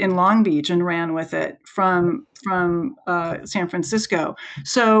took it in Long Beach and ran with it from San Francisco.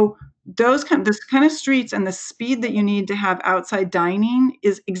 So this kind of streets and the speed that you need to have outside dining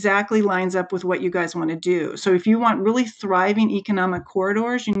is exactly lines up with what you guys want to do. So if you want really thriving economic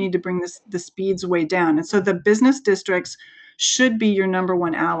corridors, you need to bring the speeds way down. And so the business districts should be your number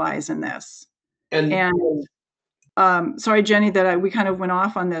one allies in this. And sorry, Jenny, that we kind of went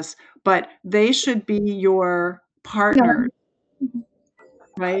off on this, but they should be your partners,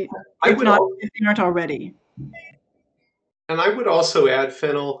 right? If they aren't already. And I would also add,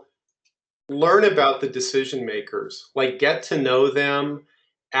 Fennel, learn about the decision makers, like get to know them,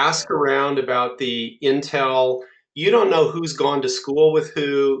 ask around about the intel. You don't know who's gone to school with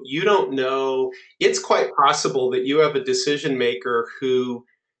who. You don't know. It's quite possible that you have a decision maker who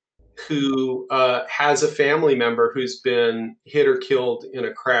has a family member who's been hit or killed in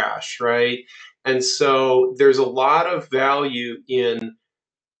a crash, right? And so there's a lot of value in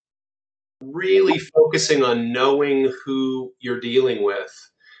really focusing on knowing who you're dealing with,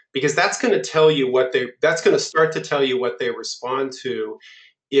 because that's going to tell you that's going to start to tell you what they respond to.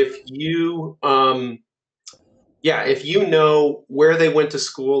 If you if you know where they went to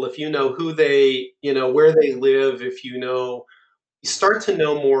school, if you know who where they live, if you start to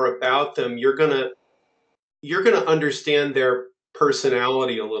know more about them, you're going to understand their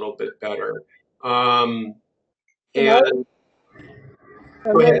personality a little bit better. And go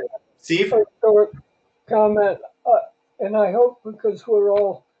ahead, Steve. A short comment, and I hope because we're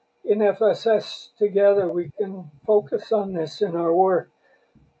all in FSS together, we can focus on this in our work.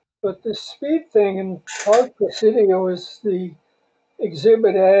 But the speed thing in Park Presidio is the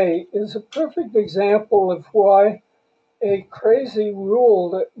Exhibit A is a perfect example of why a crazy rule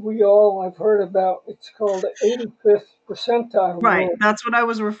that we all have heard about, it's called the 85th percentile rule. Right, that's what I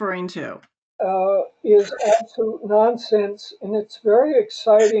was referring to. Is absolute nonsense, and it's very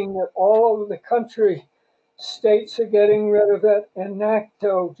exciting that all over the country states are getting rid of it, and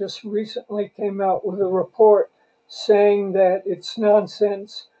NACTO just recently came out with a report saying that it's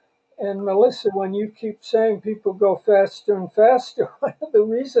nonsense. And Melissa, when you keep saying people go faster and faster, one of the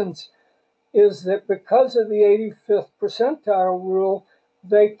reasons is that because of the 85th percentile rule,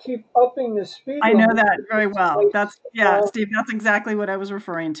 they keep upping the speed I know limit. that very well. Steve, that's exactly what I was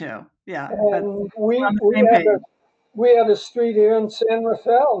referring to. Yeah. And we had a street here in San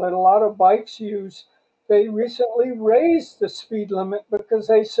Rafael that a lot of bikes use. They recently raised the speed limit because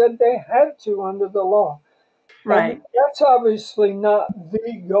they said they had to under the law. Right. And that's obviously not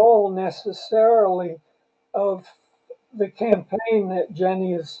the goal necessarily of the campaign that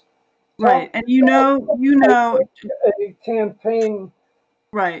Jenny is. Right. And a campaign,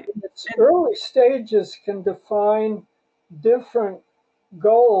 right, in its early stages can define different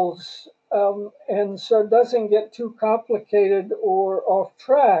goals, and so it doesn't get too complicated or off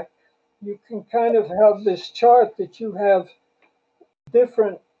track. You can kind of have this chart that you have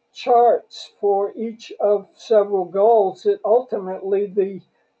different charts for each of several goals, that ultimately the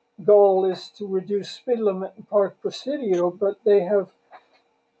goal is to reduce speed limit in Park Presidio, but they have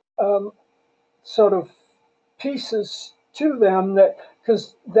sort of pieces to them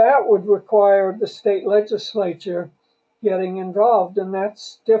because that would require the state legislature getting involved, and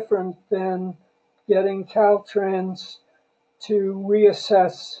that's different than getting Caltrans to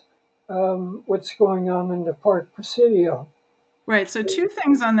reassess what's going on in the Park Presidio. Right. So two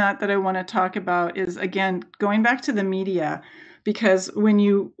things on that I want to talk about is, again, going back to the media, because when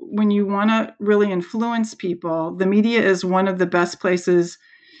you want to really influence people, the media is one of the best places,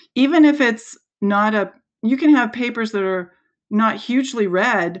 even if it's not you can have papers that are not hugely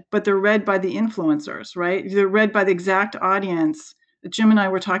read, but they're read by the influencers, right? They're read by the exact audience. Jim and I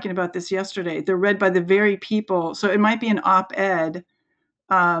were talking about this yesterday. They're read by the very people. So it might be an op-ed,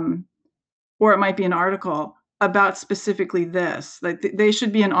 or it might be an article about specifically this. Like they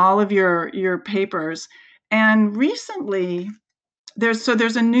should be in all of your papers. And recently, there's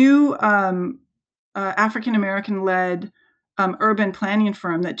a new African American led urban planning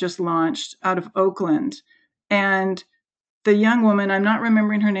firm that just launched out of Oakland, and the young woman, I'm not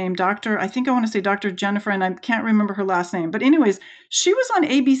remembering her name, I think I want to say Dr. Jennifer, and I can't remember her last name. But anyways, she was on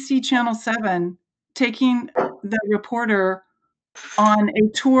ABC Channel 7 taking the reporter on a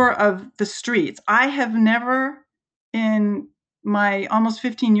tour of the streets. I have never in my almost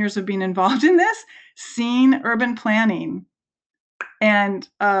 15 years of being involved in this, seen urban planning and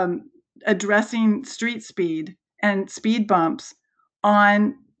addressing street speed and speed bumps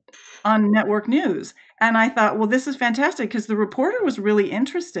on network news. And I thought, well, this is fantastic because the reporter was really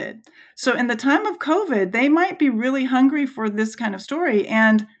interested. So in the time of COVID, they might be really hungry for this kind of story.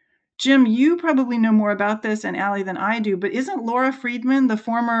 And Jim, you probably know more about this, and Allie, than I do, but isn't Laura Friedman, the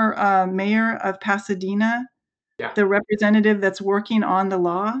former mayor of Pasadena, the representative that's working on the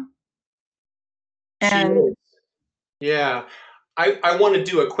law? And yeah, I want to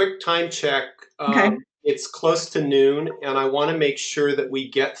do a quick time check. Okay. It's close to noon, and I want to make sure that we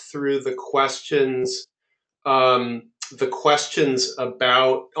get through the questions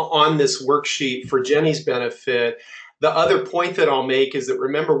about on this worksheet for Jenny's benefit. The other point that I'll make is that,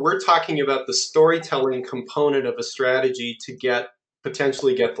 remember, we're talking about the storytelling component of a strategy to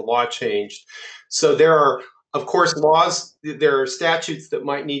potentially get the law changed. So there are, of course, laws, there are statutes that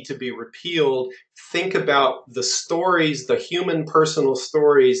might need to be repealed. Think about the stories, the human personal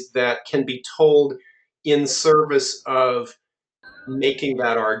stories that can be told in service of making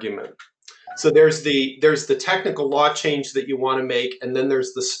that argument. So there's the technical law change that you want to make, and then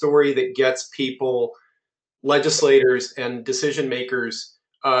there's the story that gets people, legislators and decision makers,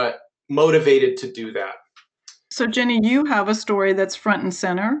 motivated to do that. So Jenny, you have a story that's front and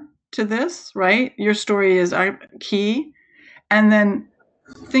center to this, right? Your story is key. And then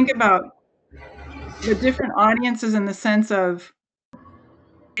think about the different audiences in the sense of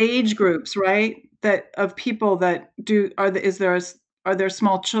age groups, right? That of people that are there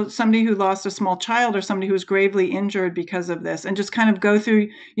small somebody who lost a small child or somebody who's gravely injured because of this, and just kind of go through,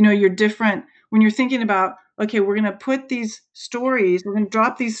 your different, when you're thinking about, okay, we're going to put these stories, we're going to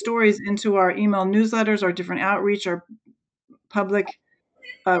drop these stories into our email newsletters, our different outreach, our public,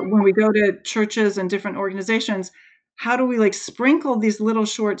 when we go to churches and different organizations, how do we sprinkle these little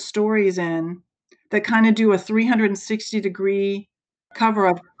short stories in that kind of do a 360-degree cover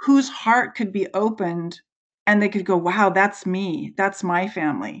of whose heart could be opened, and they could go, wow, that's me. That's my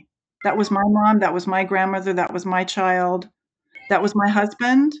family. That was my mom. That was my grandmother. That was my child. That was my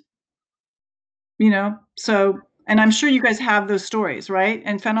husband. So, and I'm sure you guys have those stories, right?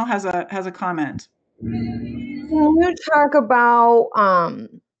 And Fennel has a comment. Can you talk about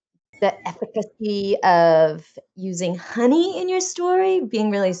the efficacy of using honey in your story,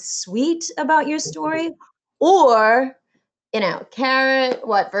 being really sweet about your story, or carrot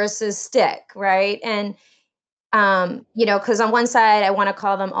versus stick, right? And because on one side I want to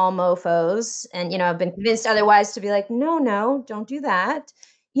call them all mofos, and I've been convinced otherwise to be like, no, don't do that.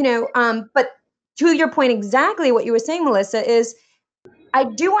 But to your point, exactly what you were saying, Melissa, is I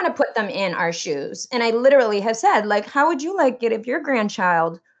do want to put them in our shoes. And I literally have said, how would you like it if your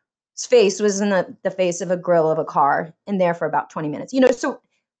grandchild's face was in the face of a grill of a car in there for about 20 minutes? So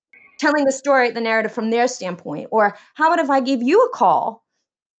telling the story, the narrative from their standpoint. Or how about if I give you a call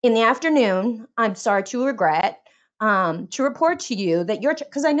in the afternoon, I'm sorry to regret, to report to you that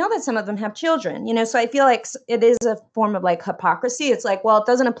because I know that some of them have children, so I feel like it is a form of hypocrisy. It's well, it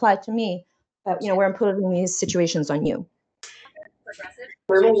doesn't apply to me, but we're putting these situations on you.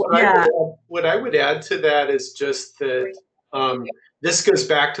 What I would add to that is just that this goes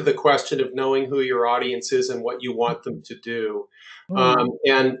back to the question of knowing who your audience is and what you want them to do.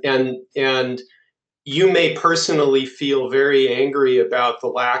 And you may personally feel very angry about the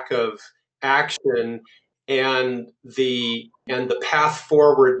lack of action, and the path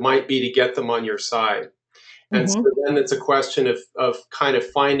forward might be to get them on your side. And so then it's a question of kind of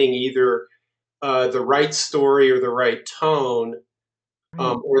finding either the right story or the right tone,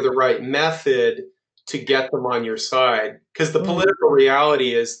 or the right method to get them on your side. Because the political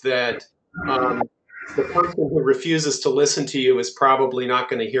reality is that the person who refuses to listen to you is probably not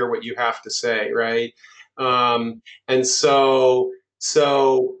going to hear what you have to say, right? And so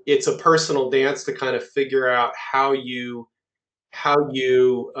it's a personal dance to kind of figure out how you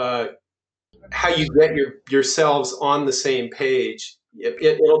get yourselves on the same page.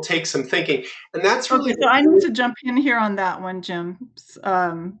 It'll take some thinking, and that's really. Okay, so I need to jump in here on that one, Jim.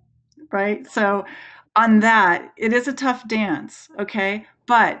 Right. So on that, it is a tough dance. Okay,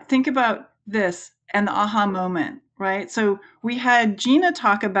 but think about this and the aha moment. Right. So we had Gina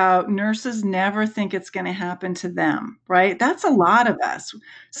talk about nurses never think it's going to happen to them. Right. That's a lot of us.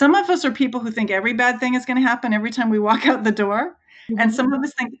 Some of us are people who think every bad thing is going to happen every time we walk out the door. And some of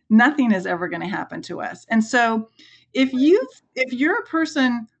us think nothing is ever going to happen to us. And so if you're a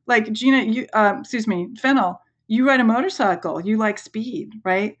person like Gina, Fennel, you ride a motorcycle, you like speed,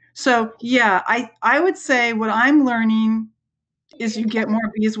 right? So yeah, I would say what I'm learning is you get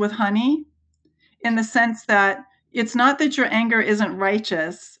more bees with honey, in the sense that it's not that your anger isn't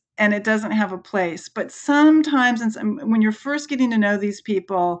righteous and it doesn't have a place, but sometimes when you're first getting to know these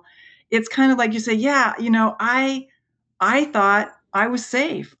people, it's kind of like you say, yeah, I thought I was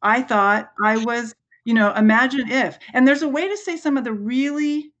safe. I thought I was, imagine if. And there's a way to say some of the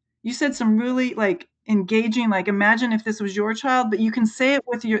really, you said some really like engaging, like imagine if this was your child, but you can say it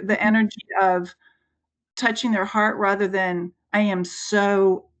with the energy of touching their heart rather than I am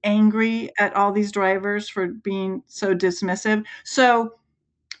so angry at all these drivers for being so dismissive. So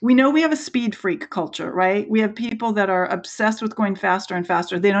we know we have a speed freak culture, right? We have people that are obsessed with going faster and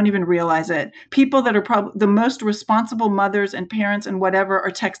faster. They don't even realize it. People that are probably the most responsible mothers and parents and whatever are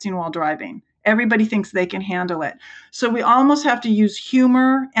texting while driving. Everybody thinks they can handle it. So we almost have to use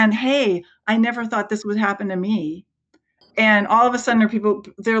humor and, hey, I never thought this would happen to me. And all of a sudden,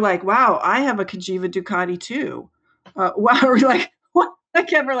 they're like, wow, I have a Cagiva Ducati too. Wow, we're like, what?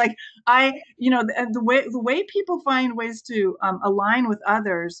 We're like, the way people find ways to align with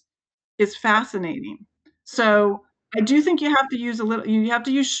others is fascinating. So I do think you have to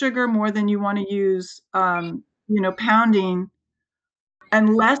use sugar more than you want to use, pounding,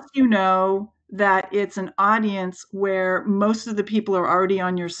 unless you know that it's an audience where most of the people are already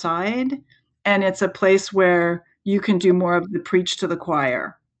on your side, and it's a place where you can do more of the preach to the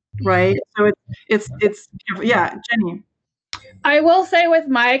choir, right? So it's yeah, Jenny. I will say with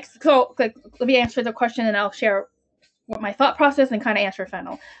my so like, let me answer the question and I'll share what my thought process and kind of answer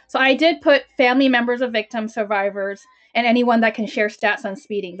Fennel. So I did put family members of victims, survivors, and anyone that can share stats on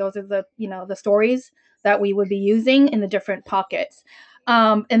speeding. Those are the stories that we would be using in the different pockets.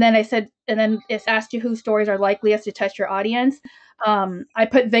 And then it's asked you whose stories are likeliest to touch your audience. I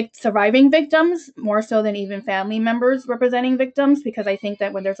put surviving victims more so than even family members representing victims, because I think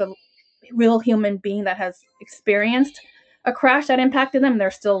that when there's a real human being that has experienced a crash that impacted them, they're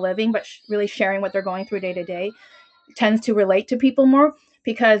still living, but really sharing what they're going through day to day, tends to relate to people more.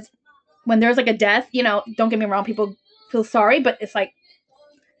 Because when there's like a death, don't get me wrong, people feel sorry, but it's like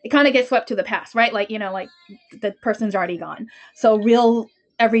it kind of gets swept to the past, right? Like, like the person's already gone. So real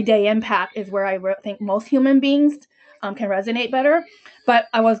everyday impact is where I think most human beings can resonate better. But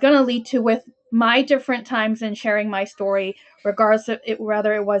I was going to lead to with my different times in sharing my story, regardless of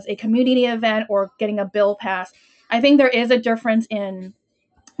whether it was a community event or getting a bill passed. I think there is a difference in,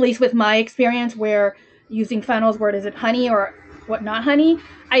 at least with my experience, where using Fennel's word, is it honey or what not honey?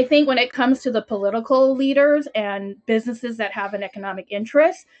 I think when it comes to the political leaders and businesses that have an economic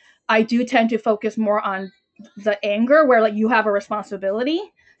interest, I do tend to focus more on the anger, where like you have a responsibility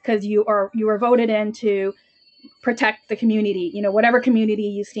because you were voted in to protect the community, whatever community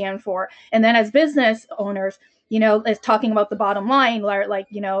you stand for. And then as business owners, is talking about the bottom line, like,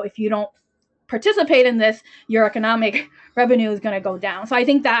 if you don't participate in this, your economic revenue is going to go down. So I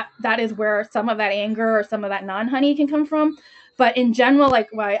think that is where some of that anger or some of that non-honey can come from. But in general, like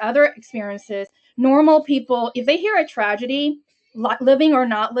my other experiences, normal people, if they hear a tragedy, living or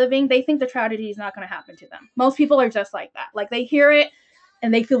not living, they think the tragedy is not going to happen to them. Most people are just like that. Like they hear it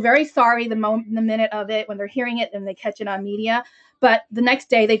and they feel very sorry the minute of it when they're hearing it and they catch it on media. But the next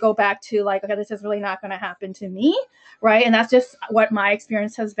day they go back to like, okay, this is really not going to happen to me, right? And that's just what my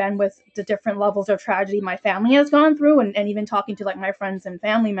experience has been with the different levels of tragedy my family has gone through, and even talking to like my friends and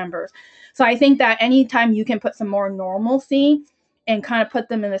family members. So I think that anytime you can put some more normalcy and kind of put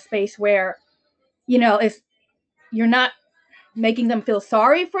them in a space where, if you're not making them feel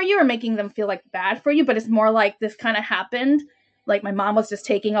sorry for you or making them feel like bad for you, but it's more like this kind of happened. Like my mom was just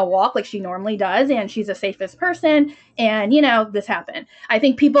taking a walk like she normally does, and she's the safest person, and this happened. I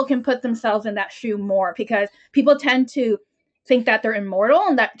think people can put themselves in that shoe more, because people tend to think that they're immortal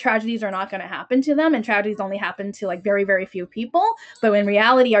and that tragedies are not going to happen to them, and tragedies only happen to like very, very few people. But in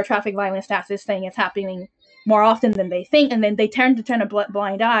reality, our traffic violence stats is saying it's happening more often than they think, and then they tend to turn a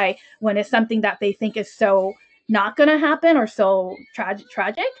blind eye when it's something that they think is so not going to happen or so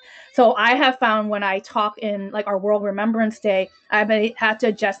tragic. So I have found when I talk in like our World Remembrance Day, I've had to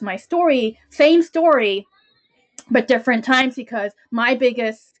adjust my story, same story, but different times, because my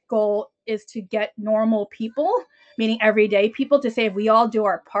biggest goal is to get normal people, meaning everyday people, to say if we all do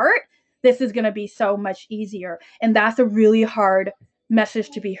our part, this is going to be so much easier. And that's a really hard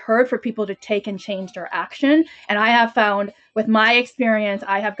message to be heard for people to take and change their action. And I have found with my experience,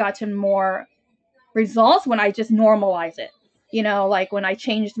 I have gotten more results when I just normalize it. Like when I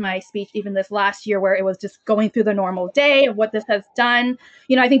changed my speech even this last year, where it was just going through the normal day of what this has done.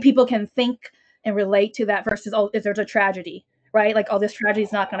 I think people can think and relate to that versus, oh, if there's a tragedy, right? Like, oh, this tragedy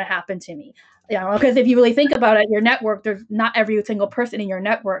is not going to happen to me. Because if you really think about it, your network, there's not every single person in your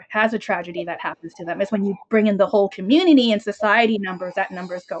network has a tragedy that happens to them. It's when you bring in the whole community and society numbers, that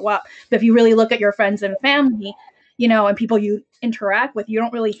numbers go up. But if you really look at your friends and family, you know, and people you interact with, you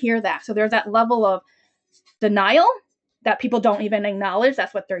don't really hear that. So there's that level of denial that people don't even acknowledge.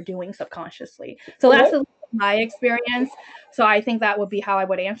 That's what they're doing subconsciously. So that's my experience. So I think that would be how I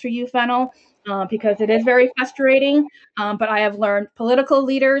would answer you, Fennel, because it is very frustrating. But I have learned political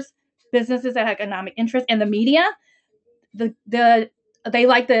leaders, businesses that have economic interest, and the media, they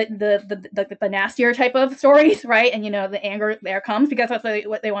like the nastier type of stories, right? And you know, the anger there comes because that's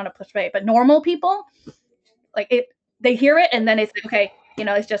what they want to portray. But normal people, like it, they hear it and then it's like, okay, you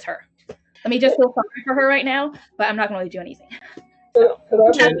know, it's just her. Let me just feel sorry for her right now, but I'm not going to really do anything. So, could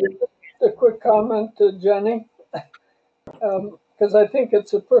I make a quick comment to Jenny? Because I think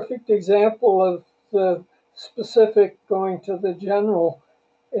it's a perfect example of the specific going to the general,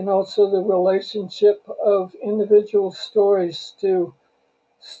 and also the relationship of individual stories to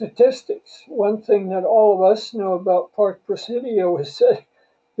statistics. One thing that all of us know about Park Presidio is that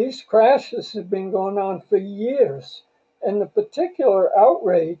these crashes have been going on for years, and the particular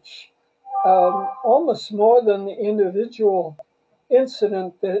outrage, almost more than the individual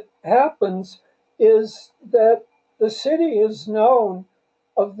incident that happens, is that the city is known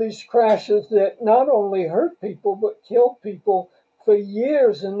of these crashes that not only hurt people but kill people for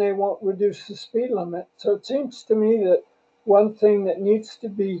years, and they won't reduce the speed limit. So it seems to me that one thing that needs to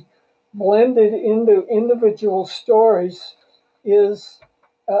be blended into individual stories is,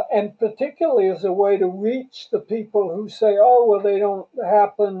 and particularly as a way to reach the people who say, oh, well, they don't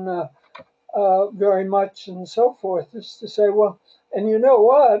happen very much and so forth, is to say, well, and you know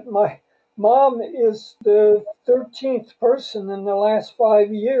what? My mom is the 13th person in the last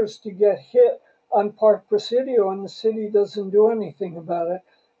 5 years to get hit on Park Presidio, and the city doesn't do anything about it.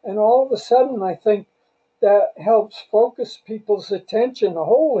 And all of a sudden, I think that helps focus people's attention.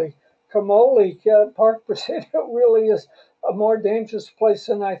 Holy camole, Park Presidio really is a more dangerous place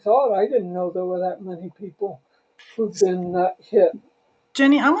than I thought. I didn't know there were that many people who've been hit.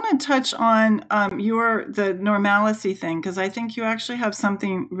 Jenny, I want to touch on the normalcy thing, because I think you actually have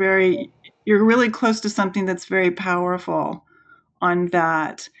something you're really close to something that's very powerful on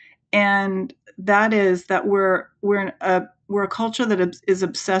that. And that is that we're a culture that is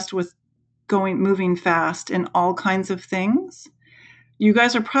obsessed with moving fast in all kinds of things. You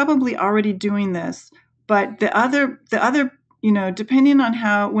guys are probably already doing this, but the other, you know, depending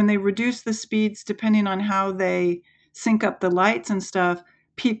on when they reduce the speeds, depending on how they sync up the lights and stuff,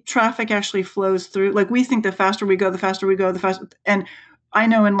 traffic actually flows through. Like, we think the faster we go, the faster we go, the faster. And I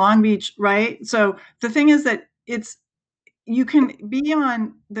know in Long Beach, right? So the thing is that you can be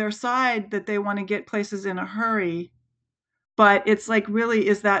on their side that they want to get places in a hurry, but it's like, really,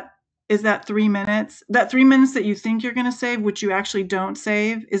 is that 3 minutes? That 3 minutes that you think you're going to save, which you actually don't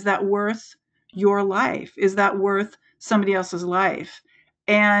save, is that worth your life? Is that worth somebody else's life?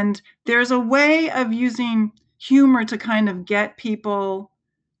 And there's a way of using humor to kind of get people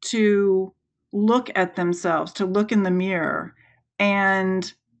to look at themselves, to look in the mirror,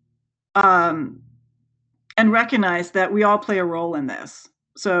 and recognize that we all play a role in this.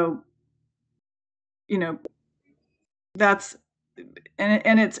 So, you know, it's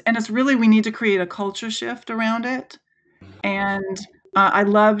really, we need to create a culture shift around it. And I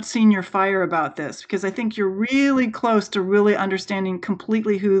loved seeing your fire about this, because I think you're really close to really understanding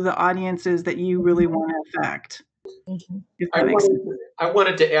completely who the audience is that you really want to affect. I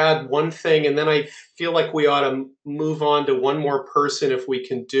wanted to add one thing, and then I feel like we ought to move on to one more person if we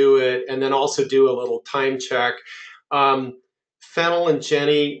can do it, and then also do a little time check. Fennel and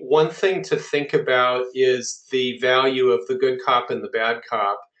Jenny, one thing to think about is the value of the good cop and the bad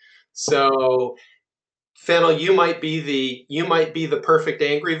cop. So, Fennel, you might be the perfect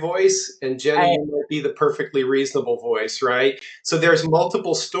angry voice, and Jenny, you might be the perfectly reasonable voice, right? So there's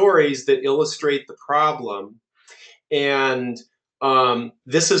multiple stories that illustrate the problem. And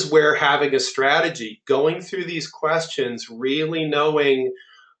this is where having a strategy, going through these questions, really knowing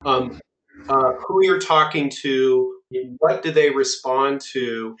who you're talking to, what do they respond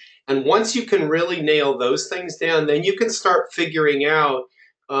to, and once you can really nail those things down, then you can start figuring out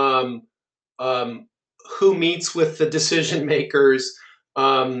who meets with the decision makers.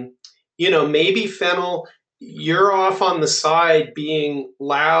 You know, maybe Fennel, you're off on the side being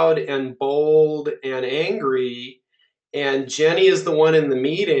loud and bold and angry, and Jenny is the one in the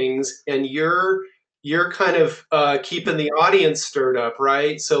meetings, and you're kind of keeping the audience stirred up,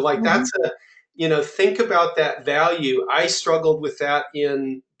 right? So, like, that's think about that value. I struggled with that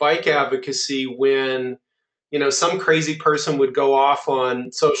in bike advocacy when, some crazy person would go off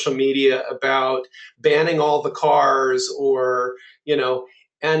on social media about banning all the cars, or,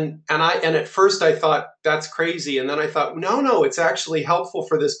 And at first I thought that's crazy, and then I thought, no, it's actually helpful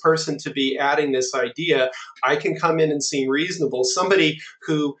for this person to be adding this idea. I can come in and seem reasonable. Somebody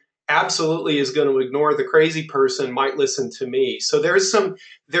who absolutely is going to ignore the crazy person might listen to me. So there's some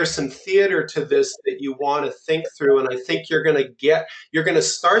theater to this that you want to think through, and I think you're going to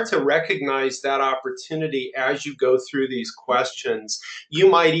start to recognize that opportunity as you go through these questions. You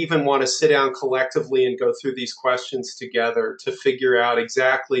might even want to sit down collectively and go through these questions together to figure out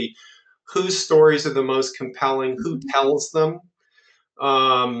exactly whose stories are the most compelling, who tells them,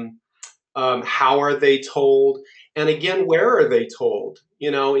 how are they told, and again, where are they told?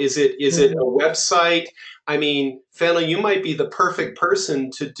 Is it a website? I mean, Fennel, you might be the perfect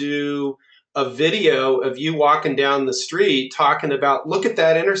person to do a video of you walking down the street talking about, look at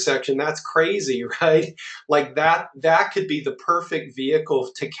that intersection, that's crazy, right? Like that could be the perfect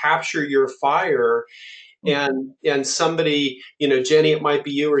vehicle to capture your fire. And somebody, Jenny, it might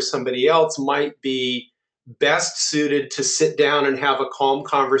be you or somebody else, might be best suited to sit down and have a calm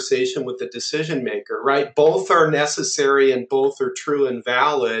conversation with the decision maker, right? Both are necessary and both are true and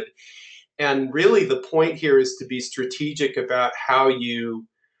valid. And really the point here is to be strategic about how you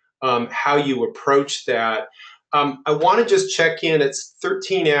approach that. I want to just check in. It's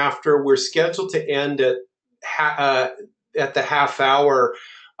 13 after. We're scheduled to end at the half hour.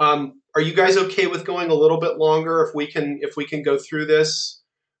 Are you guys okay with going a little bit longer if we can go through this?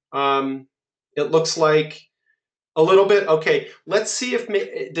 It looks like a little bit. Okay, let's see if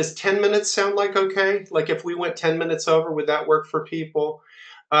does 10 minutes sound like okay? Like if we went 10 minutes over, would that work for people?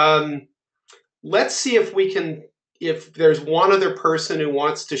 Let's see if there's one other person who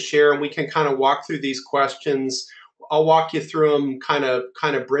wants to share, and we can kind of walk through these questions. I'll walk you through them kind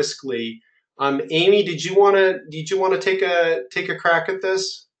of briskly. Amy, did you want to take a crack at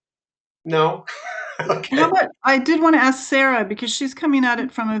this? No? Okay. How about, I did want to ask Sarah, because she's coming at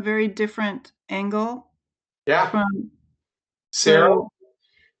it from a very different angle. Yeah. Sarah? So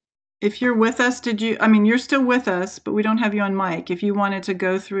if you're with us, you're still with us, but we don't have you on mic. If you wanted to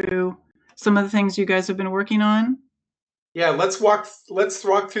go through some of the things you guys have been working on. Yeah, let's walk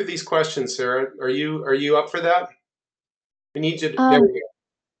through these questions, Sarah. Are you up for that? We need you to, there we go.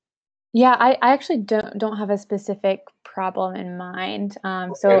 Yeah, I actually don't have a specific problem in mind.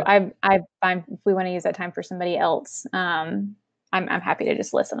 So I'm fine if we want to use that time for somebody else. I'm happy to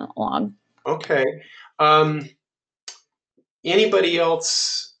just listen along. Okay. Anybody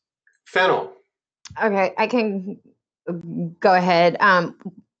else? Fennel. Okay, I can go ahead.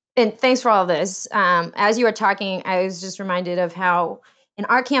 And thanks for all this. As you were talking, I was just reminded of how in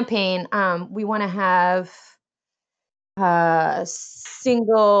our campaign, we want to have a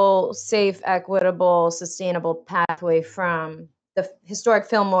single, safe, equitable, sustainable pathway from the historic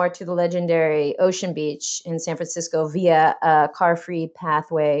Fillmore to the legendary Ocean Beach in San Francisco via a car-free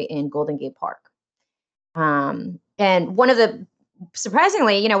pathway in Golden Gate Park. And one of the,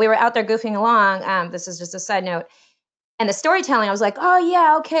 surprisingly, we were out there goofing along. This is just a side note. And the storytelling, I was like, oh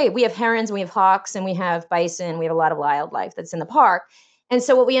yeah, okay. We have herons, we have hawks, and we have bison. We have a lot of wildlife that's in the park. And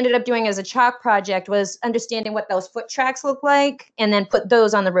so what we ended up doing as a chalk project was understanding what those foot tracks look like and then put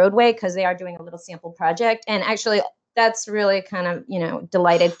those on the roadway, because they are doing a little sample project. And actually that's really kind of,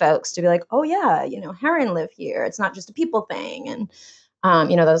 delighted folks to be like, oh yeah, heron live here. It's not just a people thing. And,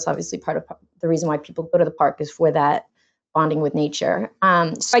 that's obviously part of the reason why people go to the park is for that bonding with nature.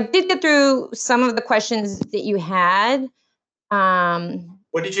 So I did get through some of the questions that you had.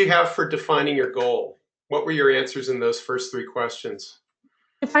 What did you have for defining your goal? What were your answers in those first three questions?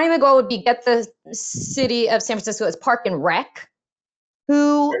 Defining the goal would be get the city of San Francisco as Park and Rec,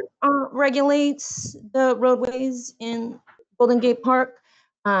 who regulates the roadways in Golden Gate Park.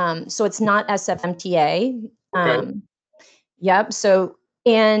 So it's not SFMTA. Okay. Yep. So,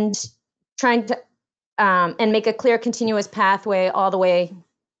 and trying to, and make a clear continuous pathway all the way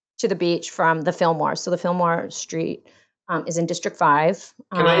to the beach from the Fillmore. So the Fillmore Street is in District 5.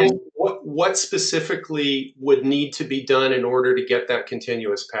 Can I ask what specifically would need to be done in order to get that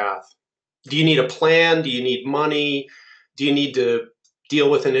continuous path? Do you need a plan? Do you need money? Do you need to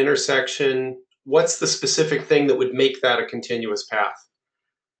deal with an intersection? What's the specific thing that would make that a continuous path?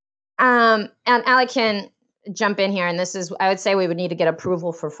 And Alec can jump in here, and this is, I would say we would need to get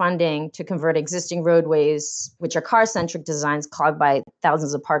approval for funding to convert existing roadways, which are car-centric designs clogged by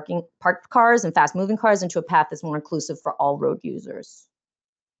thousands of parked cars and fast-moving cars, into a path that's more inclusive for all road users.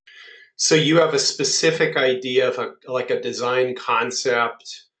 So you have a specific idea of a design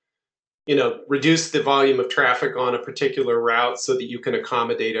concept, reduce the volume of traffic on a particular route so that you can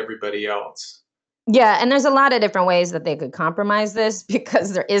accommodate everybody else. Yeah, and there's a lot of different ways that they could compromise this,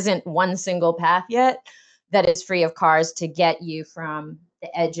 because there isn't one single path yet that is free of cars to get you from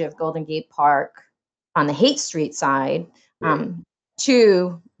the edge of Golden Gate Park on the Haight Street side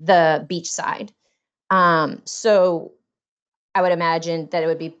to the beach side. So I would imagine that it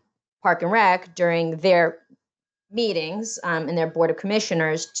would be Park and Rec during their meetings and their board of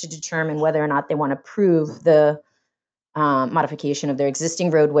commissioners to determine whether or not they want to approve the modification of their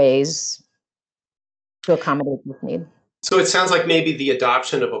existing roadways to accommodate this need. So it sounds like maybe the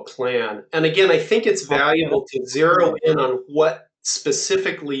adoption of a plan. And again, I think it's valuable to zero in on what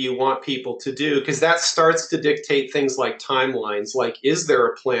specifically you want people to do, because that starts to dictate things like timelines. Like, is there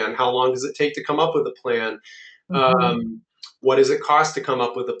a plan? How long does it take to come up with a plan? What does it cost to come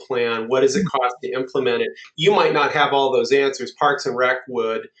up with a plan? What does it cost to implement it? You might not have all those answers. Parks and Rec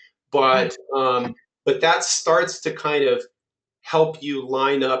would, but that starts to kind of help you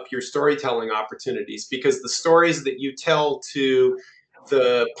line up your storytelling opportunities, because the stories that you tell to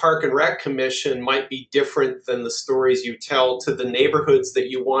the Park and Rec Commission might be different than the stories you tell to the neighborhoods that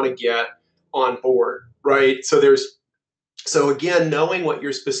you want to get on board, right? So again, knowing what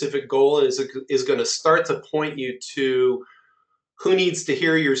your specific goal is going to start to point you to who needs to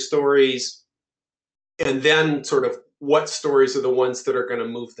hear your stories, and then sort of what stories are the ones that are going to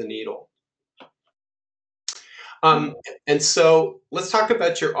move the needle. And so let's talk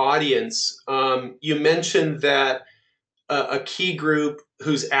about your audience. You mentioned that a key group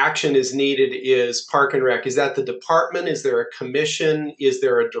whose action is needed is Park and Rec. Is that the department? Is there a commission? Is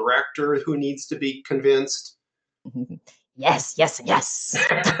there a director who needs to be convinced? Yes, yes, yes.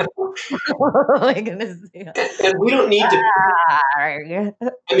 Oh my goodness. And we don't need to.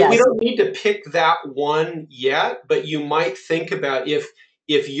 We don't need to pick that one yet, but you might think about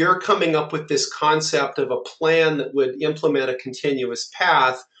if you're coming up with this concept of a plan that would implement a continuous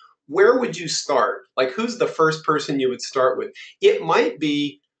path, where would you start? Like, who's the first person you would start with? It might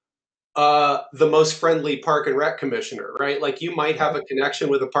be the most friendly Park and Rec commissioner, right? Like, you might have a connection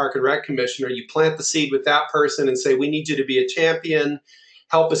with a Park and Rec commissioner. You plant the seed with that person and say, we need you to be a champion.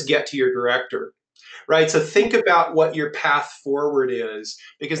 Help us get to your director, right? So think about what your path forward is,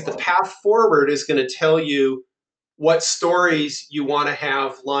 because the path forward is going to tell you what stories you want to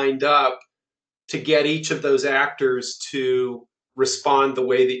have lined up to get each of those actors to respond the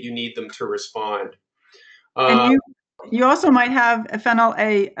way that you need them to respond. And you also might have, Fennel,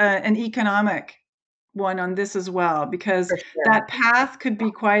 an economic one on this as well, because that path could be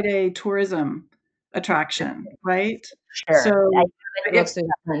quite a tourism attraction, right? Sure. So it looks through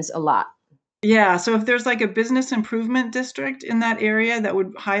that lens a lot. Yeah, so if there's like a business improvement district in that area that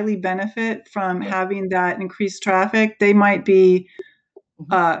would highly benefit from having that increased traffic, they might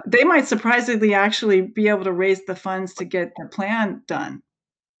surprisingly actually be able to raise the funds to get the plan done,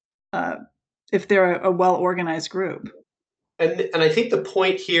 if they're a well-organized group. And I think the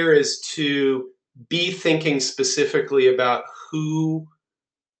point here is to be thinking specifically about whose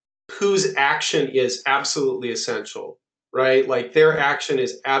action is absolutely essential, right? Like, their action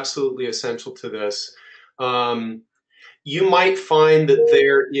is absolutely essential to this. You might find that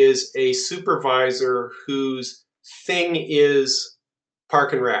there is a supervisor whose thing is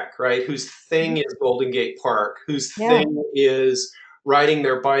Park and Rec, right? Whose thing is Golden Gate Park, whose thing is riding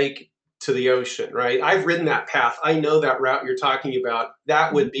their bike to the ocean, right? I've ridden that path. I know that route you're talking about.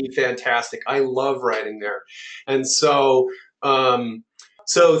 That would be fantastic. I love riding there. And so,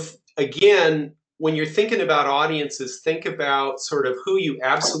 again, when you're thinking about audiences, think about sort of who you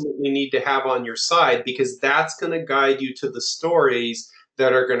absolutely need to have on your side, because that's going to guide you to the stories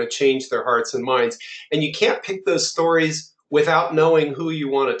that are going to change their hearts and minds. And you can't pick those stories without knowing who you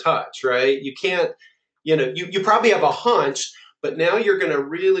want to touch, right? You can't, you probably have a hunch, but now you're going to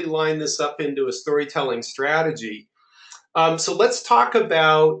really line this up into a storytelling strategy. So let's talk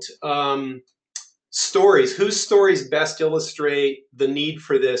about stories. Whose stories best illustrate the need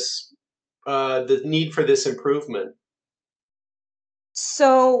for this improvement?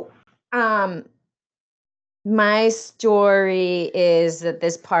 So, my story is that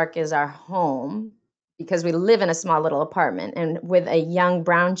this park is our home because we live in a small little apartment, and with a young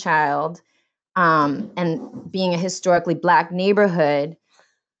brown child, and being a historically Black neighborhood,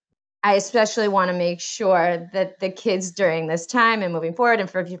 I especially want to make sure that the kids during this time and moving forward and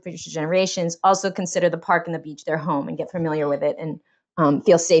for future generations also consider the park and the beach their home and get familiar with it and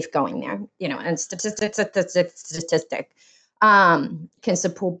feel safe going there. And statistic can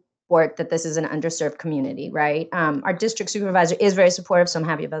support that this is an underserved community, right? Our district supervisor is very supportive, so I'm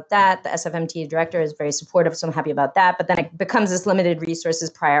happy about that. The SFMT director is very supportive, so I'm happy about that. But then it becomes this limited resources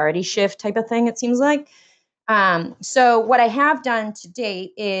priority shift type of thing, it seems like. So what I have done to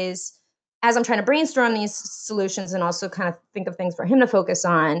date is, as I'm trying to brainstorm these solutions and also kind of think of things for him to focus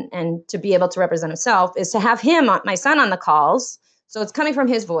on and to be able to represent himself, is to have him, my son, on the calls So it's coming from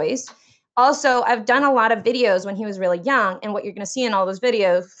his voice. Also, I've done a lot of videos when he was really young, and what you're going to see in all those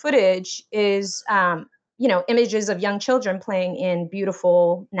video footage is, images of young children playing in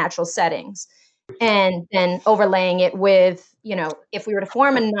beautiful natural settings, and then overlaying it with, if we were to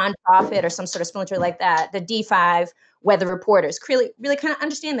form a nonprofit or some sort of splinter like that, the D5 weather reporters really kind of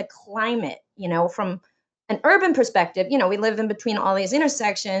understand the climate, from an urban perspective. We live in between all these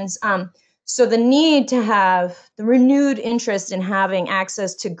intersections. So the need to have the renewed interest in having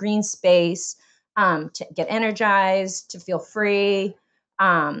access to green space, to get energized, to feel free,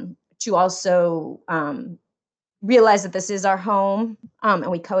 to also realize that this is our home,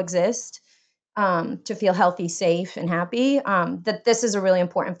 and we coexist, to feel healthy, safe, and happy, that this is a really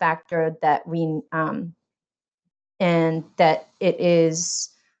important factor that we, and that it is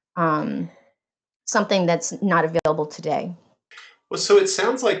something that's not available today. Well, so it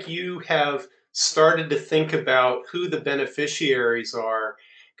sounds like you have started to think about who the beneficiaries are.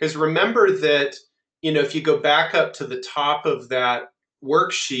 Because remember that, if you go back up to the top of that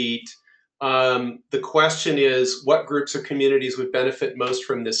worksheet, the question is what groups or communities would benefit most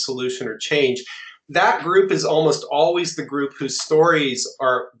from this solution or change? That group is almost always the group whose stories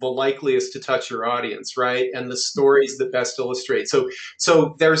are the likeliest to touch your audience, right? And the stories that best illustrate.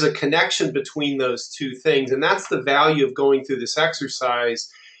 So there's a connection between those two things. And that's the value of going through this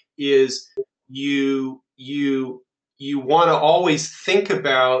exercise, is you want to always think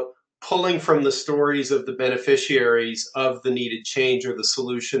about pulling from the stories of the beneficiaries of the needed change or the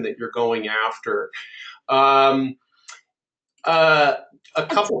solution that you're going after. A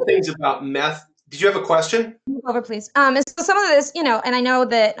couple things about meth. Did you have a question? Move over, please. And so some of this, and I know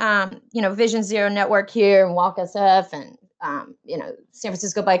that, Vision Zero Network here and Walk SF and, San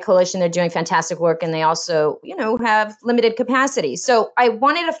Francisco Bike Coalition, they're doing fantastic work, and they also, have limited capacity. So I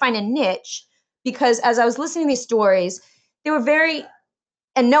wanted to find a niche, because as I was listening to these stories, they were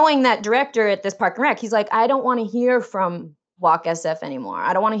and knowing that director at this Park and Rec, he's like, I don't want to hear from Walk SF anymore.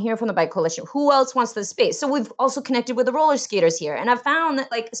 I don't want to hear from the Bike Coalition. Who else wants this space? So we've also connected with the roller skaters here. And I've found that,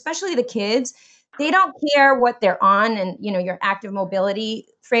 especially the kids, they don't care what they're on. And, your active mobility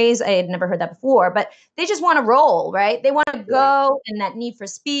phrase, I had never heard that before, but they just want to roll, right? They want to go, and that need for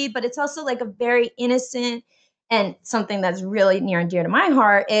speed, but it's also a very innocent, and something that's really near and dear to my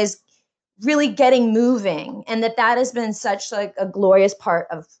heart is really getting moving. And that has been such a glorious part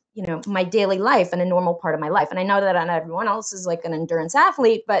of, my daily life and a normal part of my life. And I know that not everyone else is an endurance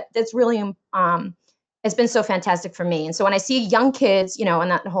athlete, but that's really, it's been so fantastic for me. And so when I see young kids,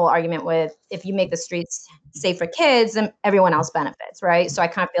 and that whole argument with, if you make the streets safe for kids, then everyone else benefits, right? So I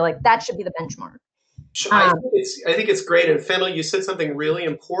kind of feel like that should be the benchmark. I think it's great. And Fennel, you said something really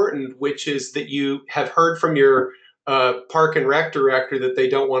important, which is that you have heard from your Park and Rec director that they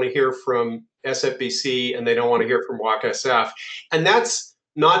don't want to hear from SFBC and they don't want to hear from Walk SF. And that's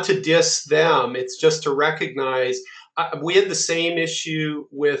not to diss them. It's just to recognize we had the same issue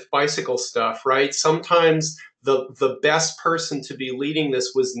with bicycle stuff, right? Sometimes the best person to be leading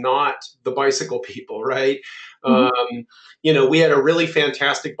this was not the bicycle people, right? Mm-hmm. We had a really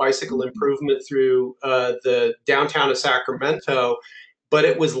fantastic bicycle improvement through the downtown of Sacramento, but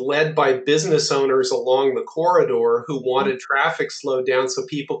it was led by business owners along the corridor who wanted traffic slowed down so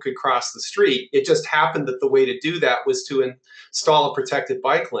people could cross the street. It just happened that the way to do that was to install a protected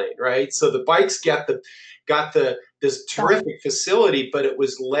bike lane, right? So the bikes got this terrific facility, but it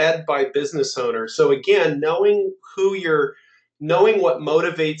was led by business owners. So again, knowing what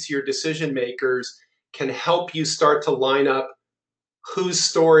motivates your decision makers can help you start to line up whose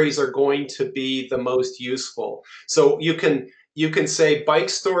stories are going to be the most useful. So you can say bike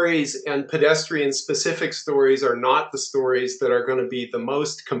stories and pedestrian specific stories are not the stories that are going to be the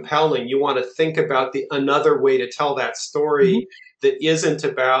most compelling. You want to think about another way to tell that story that isn't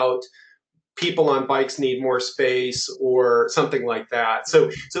about people on bikes need more space or something like that. So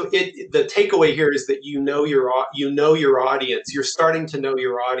the takeaway here is that you know your audience. You're starting to know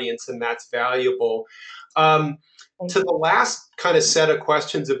your audience, and that's valuable. To the last kind of set of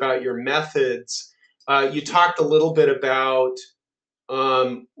questions about your methods, you talked a little bit about,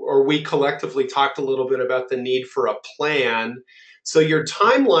 or we collectively talked a little bit about the need for a plan. So your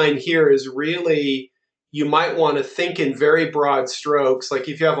timeline here is really, you might want to think in very broad strokes. Like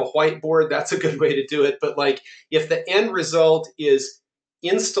if you have a whiteboard, that's a good way to do it. But if the end result is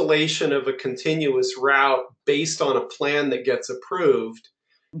installation of a continuous route based on a plan that gets approved,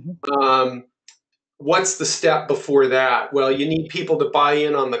 what's the step before that? Well, you need people to buy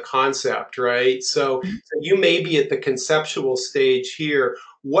in on the concept, right? So you may be at the conceptual stage here.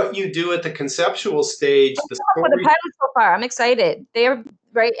 What you do at the conceptual stage, the pilot so far, I'm excited. They're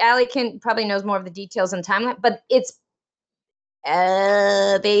right. Allie probably knows more of the details and timeline, but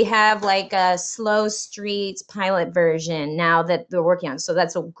they have like a Slow Streets pilot version now that they're working on. So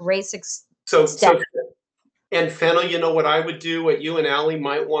that's a great step. And Fennel, you know what I would do, what you and Allie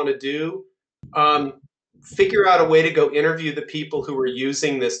might want to do? Figure out a way to go interview the people who are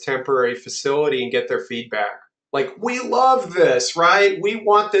using this temporary facility and get their feedback. Like, we love this, right? We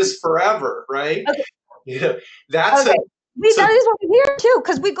want this forever, right? Okay. Yeah, that's okay. That is what we hear too,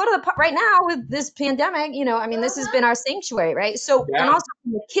 because we go to the right now with this pandemic. You know, I mean, this has been our sanctuary, right? So, and also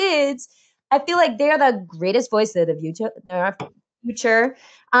the kids, I feel like they're the greatest voice of the future.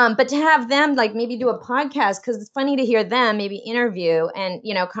 But to have them like maybe do a podcast, because it's funny to hear them maybe interview and,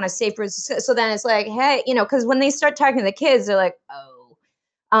 you know, kind of say, so then it's like, hey, you know, because when they start talking to the kids, they're like, oh,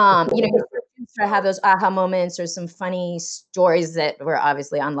 you know, to have those aha moments or some funny stories that were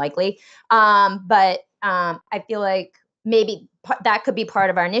obviously unlikely. But I feel like maybe that could be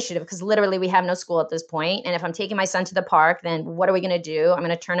part of our initiative, because literally we have no school at this point. And if I'm taking my son to the park, then what are we going to do? I'm going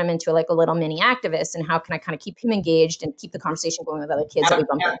to turn him into like a little mini activist. And how can I kind of keep him engaged and keep the conversation going with other kids?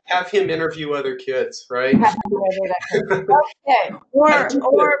 Have him interview other kids, right? Okay.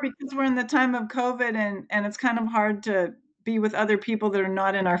 Or because we're in the time of COVID and it's kind of hard to be with other people that are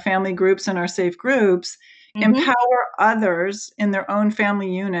not in our family groups and our safe groups, empower others in their own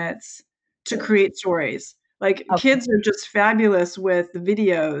family units to create stories. Like kids are just fabulous with the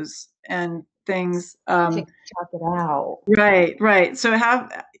videos and things. Check it out. Right. So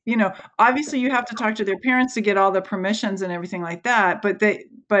you know, obviously you have to talk to their parents to get all the permissions and everything like that. But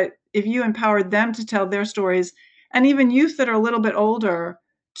if you empowered them to tell their stories, and even youth that are a little bit older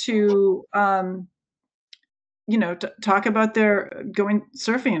to, you know, to talk about their going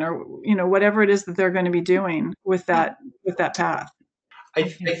surfing or, you know, whatever it is that they're going to be doing with that path. I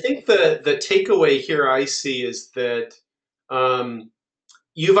think the takeaway here I see is that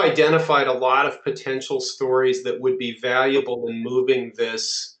you've identified a lot of potential stories that would be valuable in moving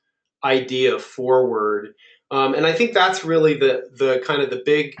this idea forward. And I think that's really the kind of the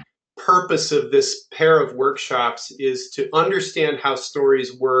big purpose of this pair of workshops, is to understand how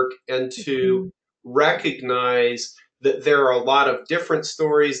stories work and to recognize that there are a lot of different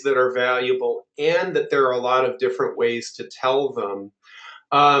stories that are valuable and that there are a lot of different ways to tell them.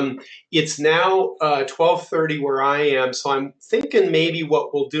 It's now 12:30 where I am, so I'm thinking maybe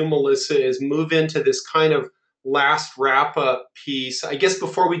what we'll do, Melissa, is move into this kind of last wrap-up piece. I guess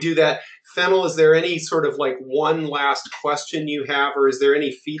before we do that, Fennel, is there any sort of like one last question you have, or is there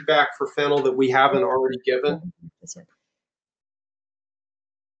any feedback for Fennel that we haven't already given?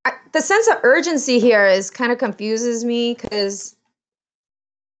 The sense of urgency here is kind of confuses me, because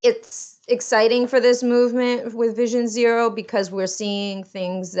it's exciting for this movement with Vision Zero, because we're seeing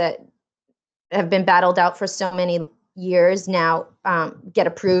things that have been battled out for so many years now get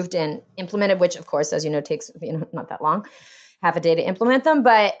approved and implemented, which of course, as you know, takes, you know, not that long, half a day to implement them.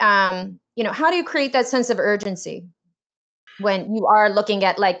 But you know, how do you create that sense of urgency when you are looking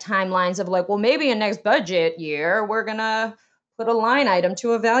at like timelines of like, well, maybe in next budget year we're gonna put a line item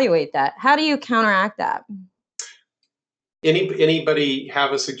to evaluate that? How do you counteract that? Anybody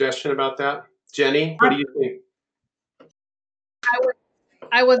have a suggestion about that? Jenny, what do you think?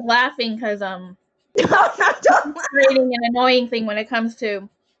 I was laughing because creating an annoying thing when it comes to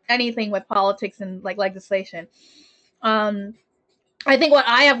anything with politics and like legislation. I think what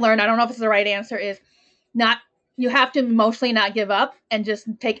I have learned, I don't know if it's the right answer, is you have to emotionally not give up and just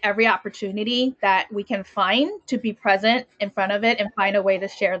take every opportunity that we can find to be present in front of it and find a way to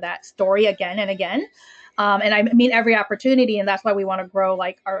share that story again and again. And I mean every opportunity, and that's why we want to grow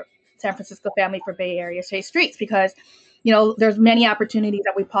like our San Francisco Family for Bay Area Safe Streets, because, you know, there's many opportunities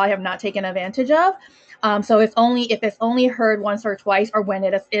that we probably have not taken advantage of. So if it's only heard once or twice, or when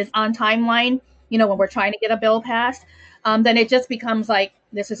it is on timeline, you know, when we're trying to get a bill passed, then it just becomes like,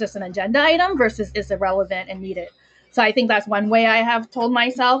 this is just an agenda item versus is it relevant and needed. So I think that's one way I have told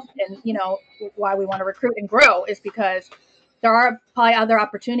myself, and, you know, why we want to recruit and grow is because there are probably other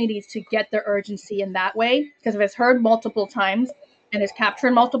opportunities to get the urgency in that way. Because if it's heard multiple times and is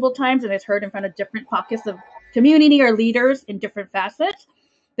captured multiple times and is heard in front of different pockets of community or leaders in different facets,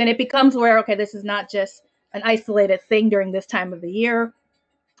 then it becomes where, okay, this is not just an isolated thing during this time of the year,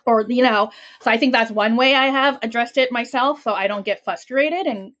 or, you know. So I think that's one way I have addressed it myself, so I don't get frustrated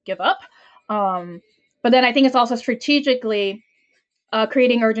and give up. But then I think it's also strategically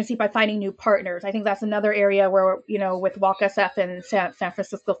creating urgency by finding new partners. I think that's another area where, you know, with Walk SF and San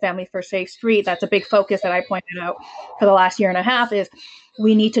Francisco Family for Safe Street, that's a big focus that I pointed out for the last year and a half, is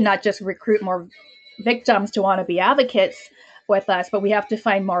we need to not just recruit more victims to want to be advocates with us, but we have to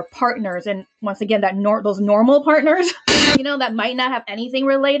find more partners. And once again, those normal partners, you know, that might not have anything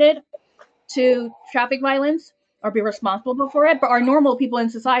related to traffic violence, or be responsible for it, but are normal people in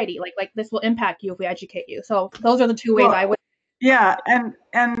society. Like this will impact you if we educate you. So those are the two ways I would. Yeah,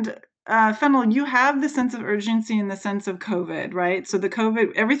 and Fennel, you have the sense of urgency in the sense of COVID, right? So the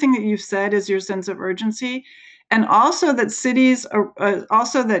COVID, everything that you've said is your sense of urgency, and also that cities are,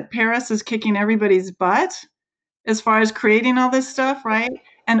 also that Paris is kicking everybody's butt as far as creating all this stuff, right?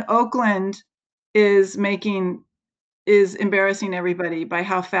 And Oakland is embarrassing everybody by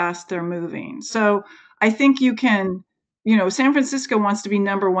how fast they're moving. So I think you can, San Francisco wants to be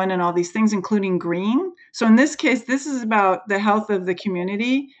number one in all these things, including green. So in this case, this is about the health of the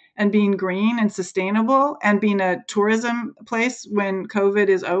community and being green and sustainable and being a tourism place when COVID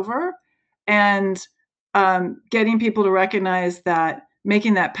is over, and getting people to recognize that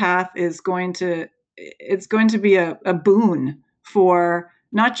making that path is going to be a boon for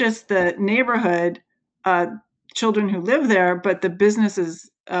not just the neighborhood children who live there, but the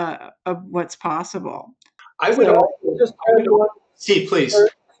businesses of what's possible. I would just add one. See, please.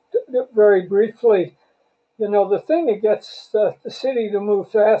 Very briefly, the thing that gets the city to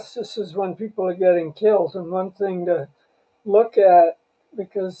move fastest is when people are getting killed. And one thing to look at,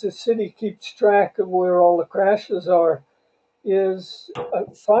 because the city keeps track of where all the crashes are, is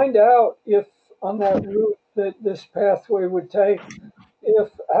find out if on that route that this pathway would take,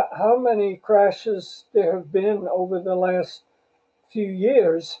 how many crashes there have been over the last few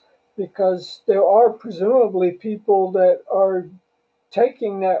years, because there are presumably people that are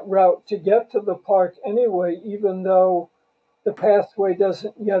taking that route to get to the park anyway, even though the pathway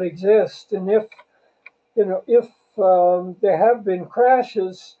doesn't yet exist. And if there have been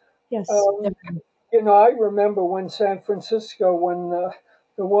crashes, Yes. I remember when San Francisco, when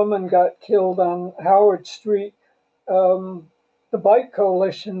the woman got killed on Howard Street, the Bike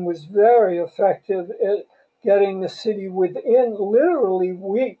Coalition was very effective at getting the city within literally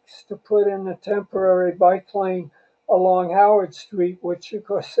weeks to put in a temporary bike lane along Howard Street, which of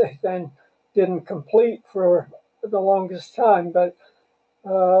course they then didn't complete for the longest time. But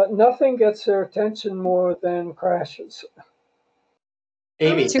nothing gets their attention more than crashes.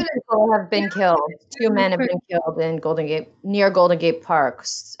 Amy. 2 people have been killed. 2 men have been killed in near Golden Gate Park.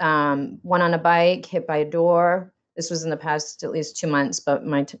 One on a bike, hit by a door. This was in the past at least 2 months, but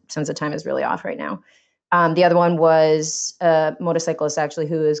my sense of time is really off right now. The other one was a motorcyclist, actually,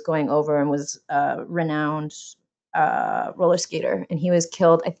 who was going over and was a renowned roller skater, and he was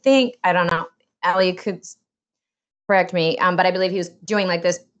killed. I don't know, Allie could correct me, but I believe he was doing like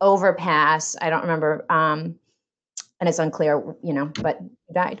this overpass. I don't remember, and it's unclear, but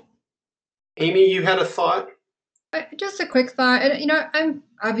he died. Amy, you had a thought? Just a quick thought. And, I'm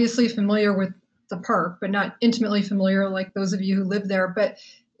obviously familiar with the park, but not intimately familiar like those of you who live there. But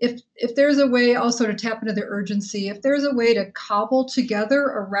if there's a way also to tap into the urgency, if there's a way to cobble together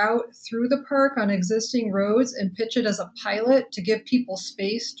a route through the park on existing roads and pitch it as a pilot to give people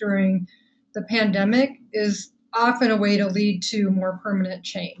space during the pandemic, is often a way to lead to more permanent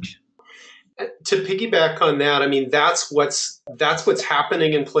change. To piggyback on that, I mean, that's what's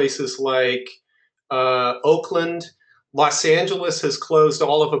happening in places like Oakland. Los Angeles has closed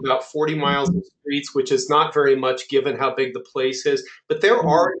all of about 40 miles of streets, which is not very much given how big the place is. But they're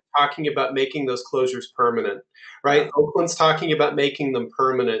already talking about making those closures permanent, right? Oakland's talking about making them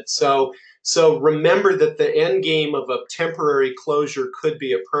permanent. So remember that the end game of a temporary closure could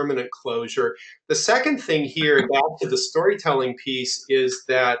be a permanent closure. The second thing here, back to the storytelling piece, is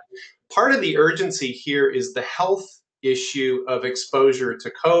that part of the urgency here is the health issue of exposure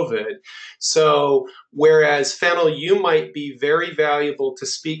to COVID. So whereas Fennel, you might be very valuable to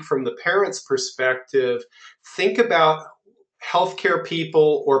speak from the parent's perspective, think about healthcare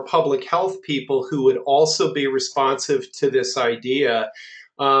people or public health people who would also be responsive to this idea.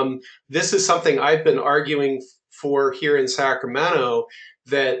 This is something I've been arguing for here in Sacramento,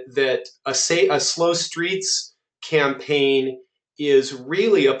 that a slow streets campaign is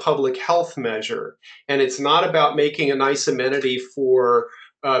really a public health measure. And it's not about making a nice amenity for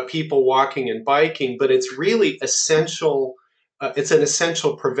people walking and biking, but it's really essential. It's an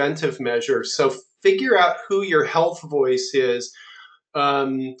essential preventive measure. So figure out who your health voice is.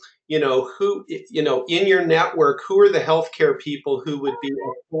 Who, in your network, who are the healthcare people who would be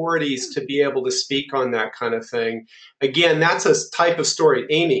authorities to be able to speak on that kind of thing. Again, that's a type of story.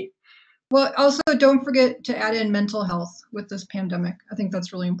 Amy. Well, also don't forget to add in mental health with this pandemic. I think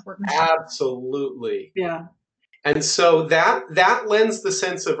that's really important. Absolutely. Yeah. And so that lends the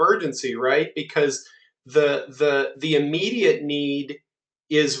sense of urgency, right? Because the immediate need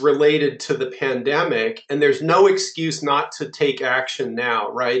is related to the pandemic, and there's no excuse not to take action now,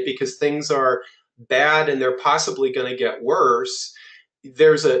 right? Because things are bad and they're possibly going to get worse.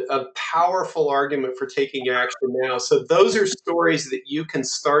 there's a powerful argument for taking action now. So those are stories that you can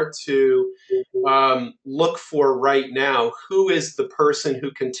start to look for right now. Who is the person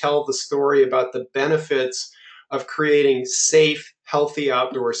who can tell the story about the benefits of creating safe, healthy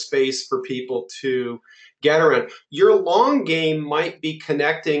outdoor space for people to get around? Your long game might be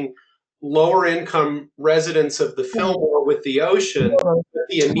connecting lower income residents of the Fillmore with the ocean. But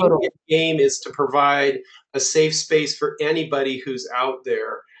the immediate game is to provide a safe space for anybody who's out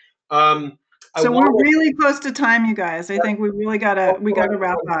there. So we're really close to time, you guys. I think we really gotta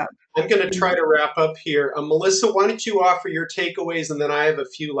wrap up. I'm going to try to wrap up here. Melissa, why don't you offer your takeaways, and then I have a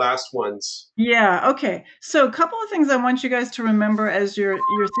few last ones. Yeah. Okay. So a couple of things I want you guys to remember as you're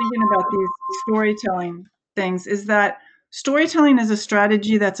thinking about these storytelling things is that storytelling is a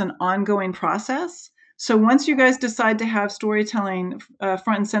strategy that's an ongoing process. So once you guys decide to have storytelling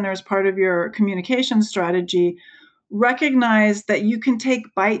front and center as part of your communication strategy, recognize that you can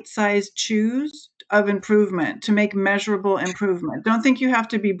take bite-sized chews of improvement to make measurable improvement. Don't think you have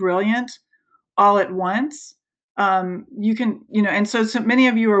to be brilliant all at once. You can, and so many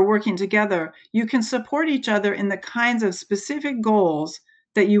of you are working together. You can support each other in the kinds of specific goals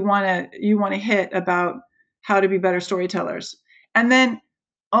that you want to hit about how to be better storytellers. And then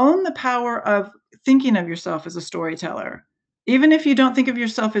own the power of thinking of yourself as a storyteller. Even if you don't think of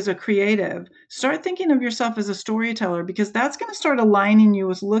yourself as a creative, start thinking of yourself as a storyteller, because that's going to start aligning you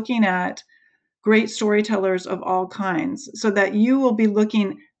with looking at great storytellers of all kinds, so that you will be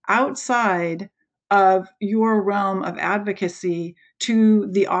looking outside of your realm of advocacy to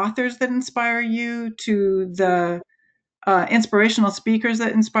the authors that inspire you, to the inspirational speakers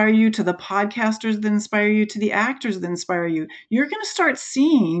that inspire you, to the podcasters that inspire you, to the actors that inspire you. You're going to start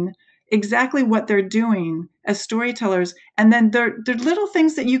seeing exactly what they're doing as storytellers. And then they're little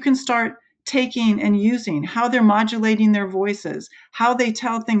things that you can start taking and using, how they're modulating their voices, how they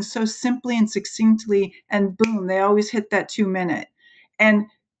tell things so simply and succinctly, and boom, they always hit that 2-minute. And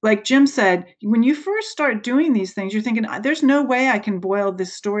like Jim said, when you first start doing these things, you're thinking, there's no way I can boil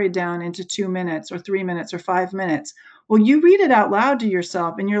this story down into 2 minutes or 3 minutes or 5 minutes. Well, you read it out loud to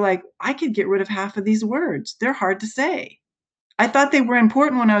yourself and you're like, I could get rid of half of these words. They're hard to say. I thought they were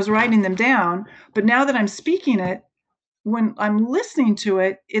important when I was writing them down, but now that I'm speaking it, when I'm listening to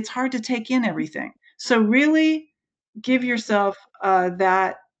it, it's hard to take in everything. So really give yourself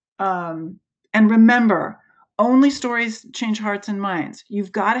that, and remember, only stories change hearts and minds.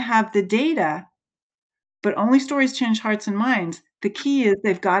 You've got to have the data, but only stories change hearts and minds. The key is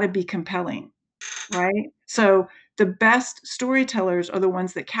they've got to be compelling, right? So the best storytellers are the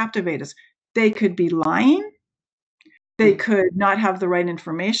ones that captivate us. They could be lying. They could not have the right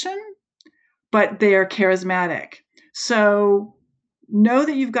information, but they are charismatic. So know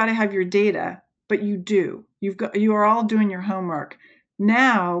that you've got to have your data, but you do. You are all doing your homework.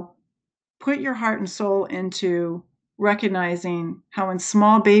 Now, put your heart and soul into recognizing how in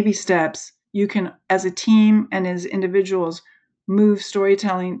small baby steps you can, as a team and as individuals, move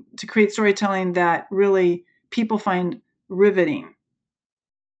storytelling to create storytelling that really people find riveting.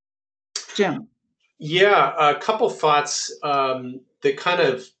 Jim. Yeah, a couple thoughts that kind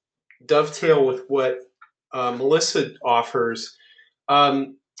of dovetail with what Melissa offers.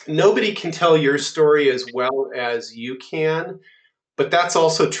 Nobody can tell your story as well as you can, but that's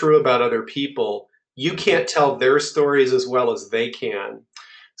also true about other people. You can't tell their stories as well as they can.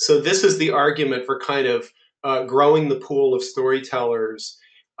 So this is the argument for kind of growing the pool of storytellers.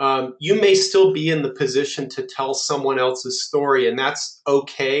 You may still be in the position to tell someone else's story, and that's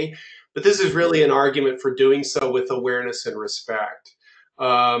okay. But this is really an argument for doing so with awareness and respect.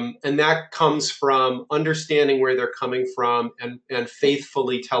 And that comes from understanding where they're coming from and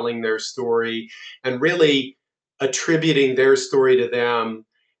faithfully telling their story and really attributing their story to them.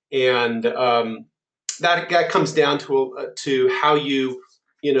 And that comes down to how you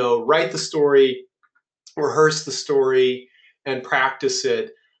write the story, rehearse the story, and practice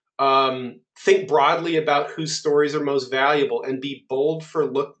it. Think broadly about whose stories are most valuable and be bold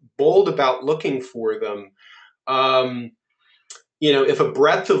about looking for them. If a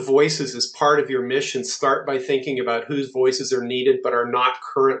breadth of voices is part of your mission, start by thinking about whose voices are needed but are not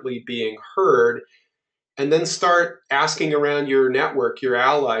currently being heard. And then start asking around your network, your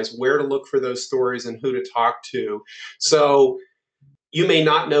allies, where to look for those stories and who to talk to. So you may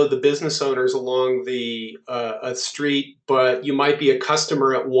not know the business owners along the street, but you might be a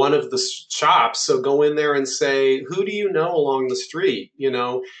customer at one of the shops. So go in there and say, who do you know along the street?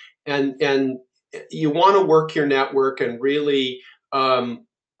 And you want to work your network and really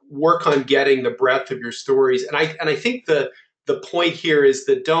work on getting the breadth of your stories. And I think the point here is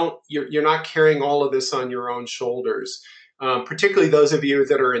that you're not carrying all of this on your own shoulders. particularly those of you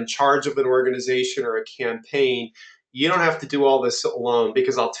that are in charge of an organization or a campaign. You don't have to do all this alone,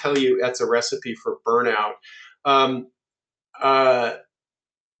 because I'll tell you, that's a recipe for burnout.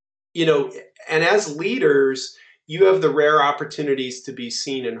 You know, and as leaders, you have the rare opportunities to be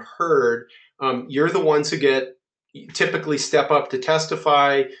seen and heard. You're the ones who typically step up to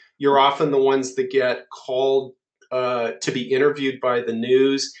testify. You're often the ones that get called to be interviewed by the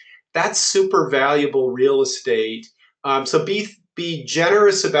news. That's super valuable real estate. So be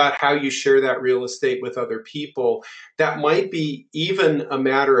generous about how you share that real estate with other people. That might be even a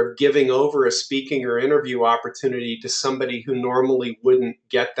matter of giving over a speaking or interview opportunity to somebody who normally wouldn't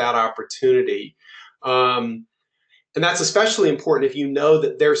get that opportunity. And that's especially important if you know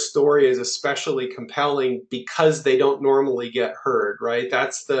that their story is especially compelling because they don't normally get heard, right?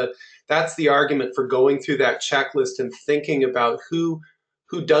 That's the argument for going through that checklist and thinking about who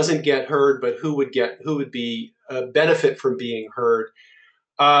doesn't get heard, but who would be benefit from being heard.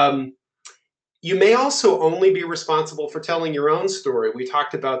 You may also only be responsible for telling your own story. We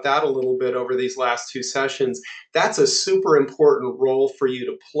talked about that a little bit over these last 2 sessions. That's a super important role for you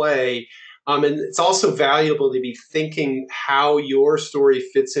to play. And it's also valuable to be thinking how your story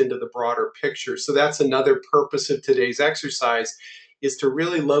fits into the broader picture. So that's another purpose of today's exercise, is to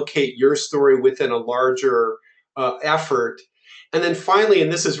really locate your story within a larger effort. And then finally,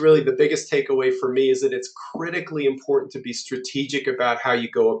 and this is really the biggest takeaway for me, is that it's critically important to be strategic about how you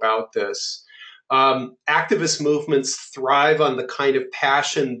go about this. Activist movements thrive on the kind of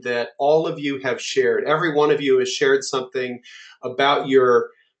passion that all of you have shared. Every one of you has shared something about your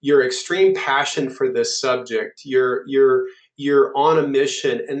extreme passion for this subject. You're on a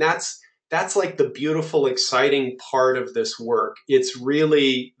mission, and that's like the beautiful, exciting part of this work. It's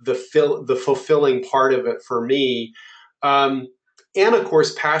really the fulfilling part of it for me. And of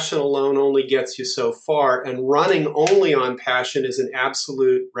course, passion alone only gets you so far, and running only on passion is an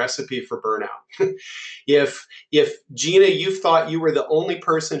absolute recipe for burnout. If Gina, you thought you were the only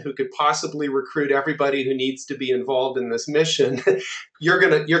person who could possibly recruit everybody who needs to be involved in this mission, you're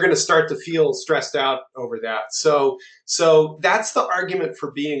gonna start to feel stressed out over that. So that's the argument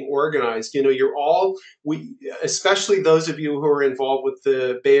for being organized. You know, especially those of you who are involved with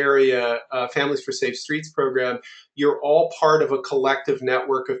the Bay Area Families for Safe Streets program, you're all part of a collective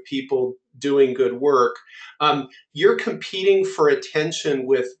network of people doing good work. You're competing for attention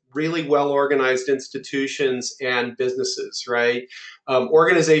with really well-organized institutions and businesses, right?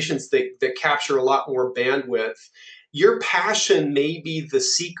 Organizations that capture a lot more bandwidth. Your passion may be the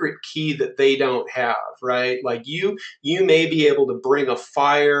secret key that they don't have, right? Like you may be able to bring a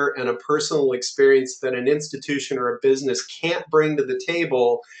fire and a personal experience that an institution or a business can't bring to the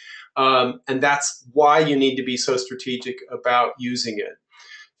table. And that's why you need to be so strategic about using it.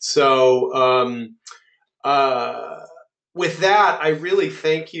 So with that, I really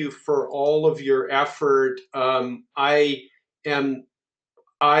thank you for all of your effort. I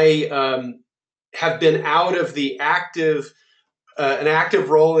have been out of the an active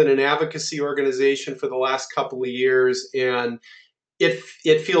role in an advocacy organization for the last couple of years, and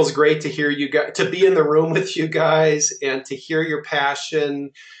it feels great to hear you guys, to be in the room with you guys, and to hear your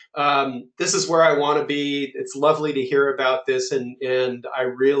passion. This is where I want to be. It's lovely to hear about this, and I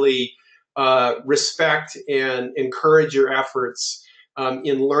really respect and encourage your efforts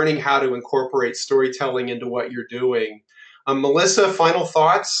in learning how to incorporate storytelling into what you're doing. Melissa, final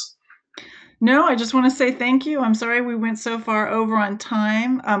thoughts? No, I just want to say thank you. I'm sorry we went so far over on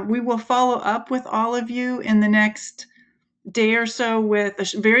time. We will follow up with all of you in the next day or so with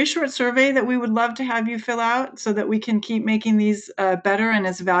a very short survey that we would love to have you fill out so that we can keep making these better and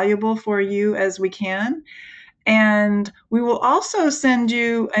as valuable for you as we can. And we will also send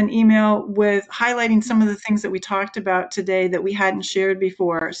you an email with highlighting some of the things that we talked about today that we hadn't shared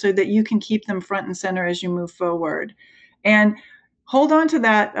before, so that you can keep them front and center as you move forward. And hold on to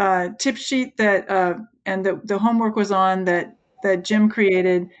that tip sheet that and the homework was on that Jim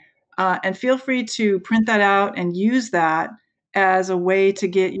created, and feel free to print that out and use that as a way to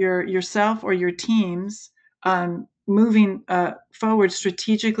get yourself or your teams moving forward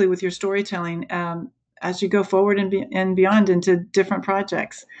strategically with your storytelling as you go forward and beyond into different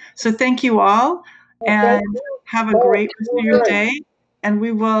projects. So thank you all, and have a great rest of your day. And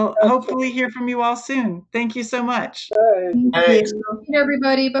we will hopefully hear from you all soon. Thank you so much. Hey. Thanks. Thank you,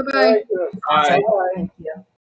 everybody. Bye-bye. Bye. Thank you.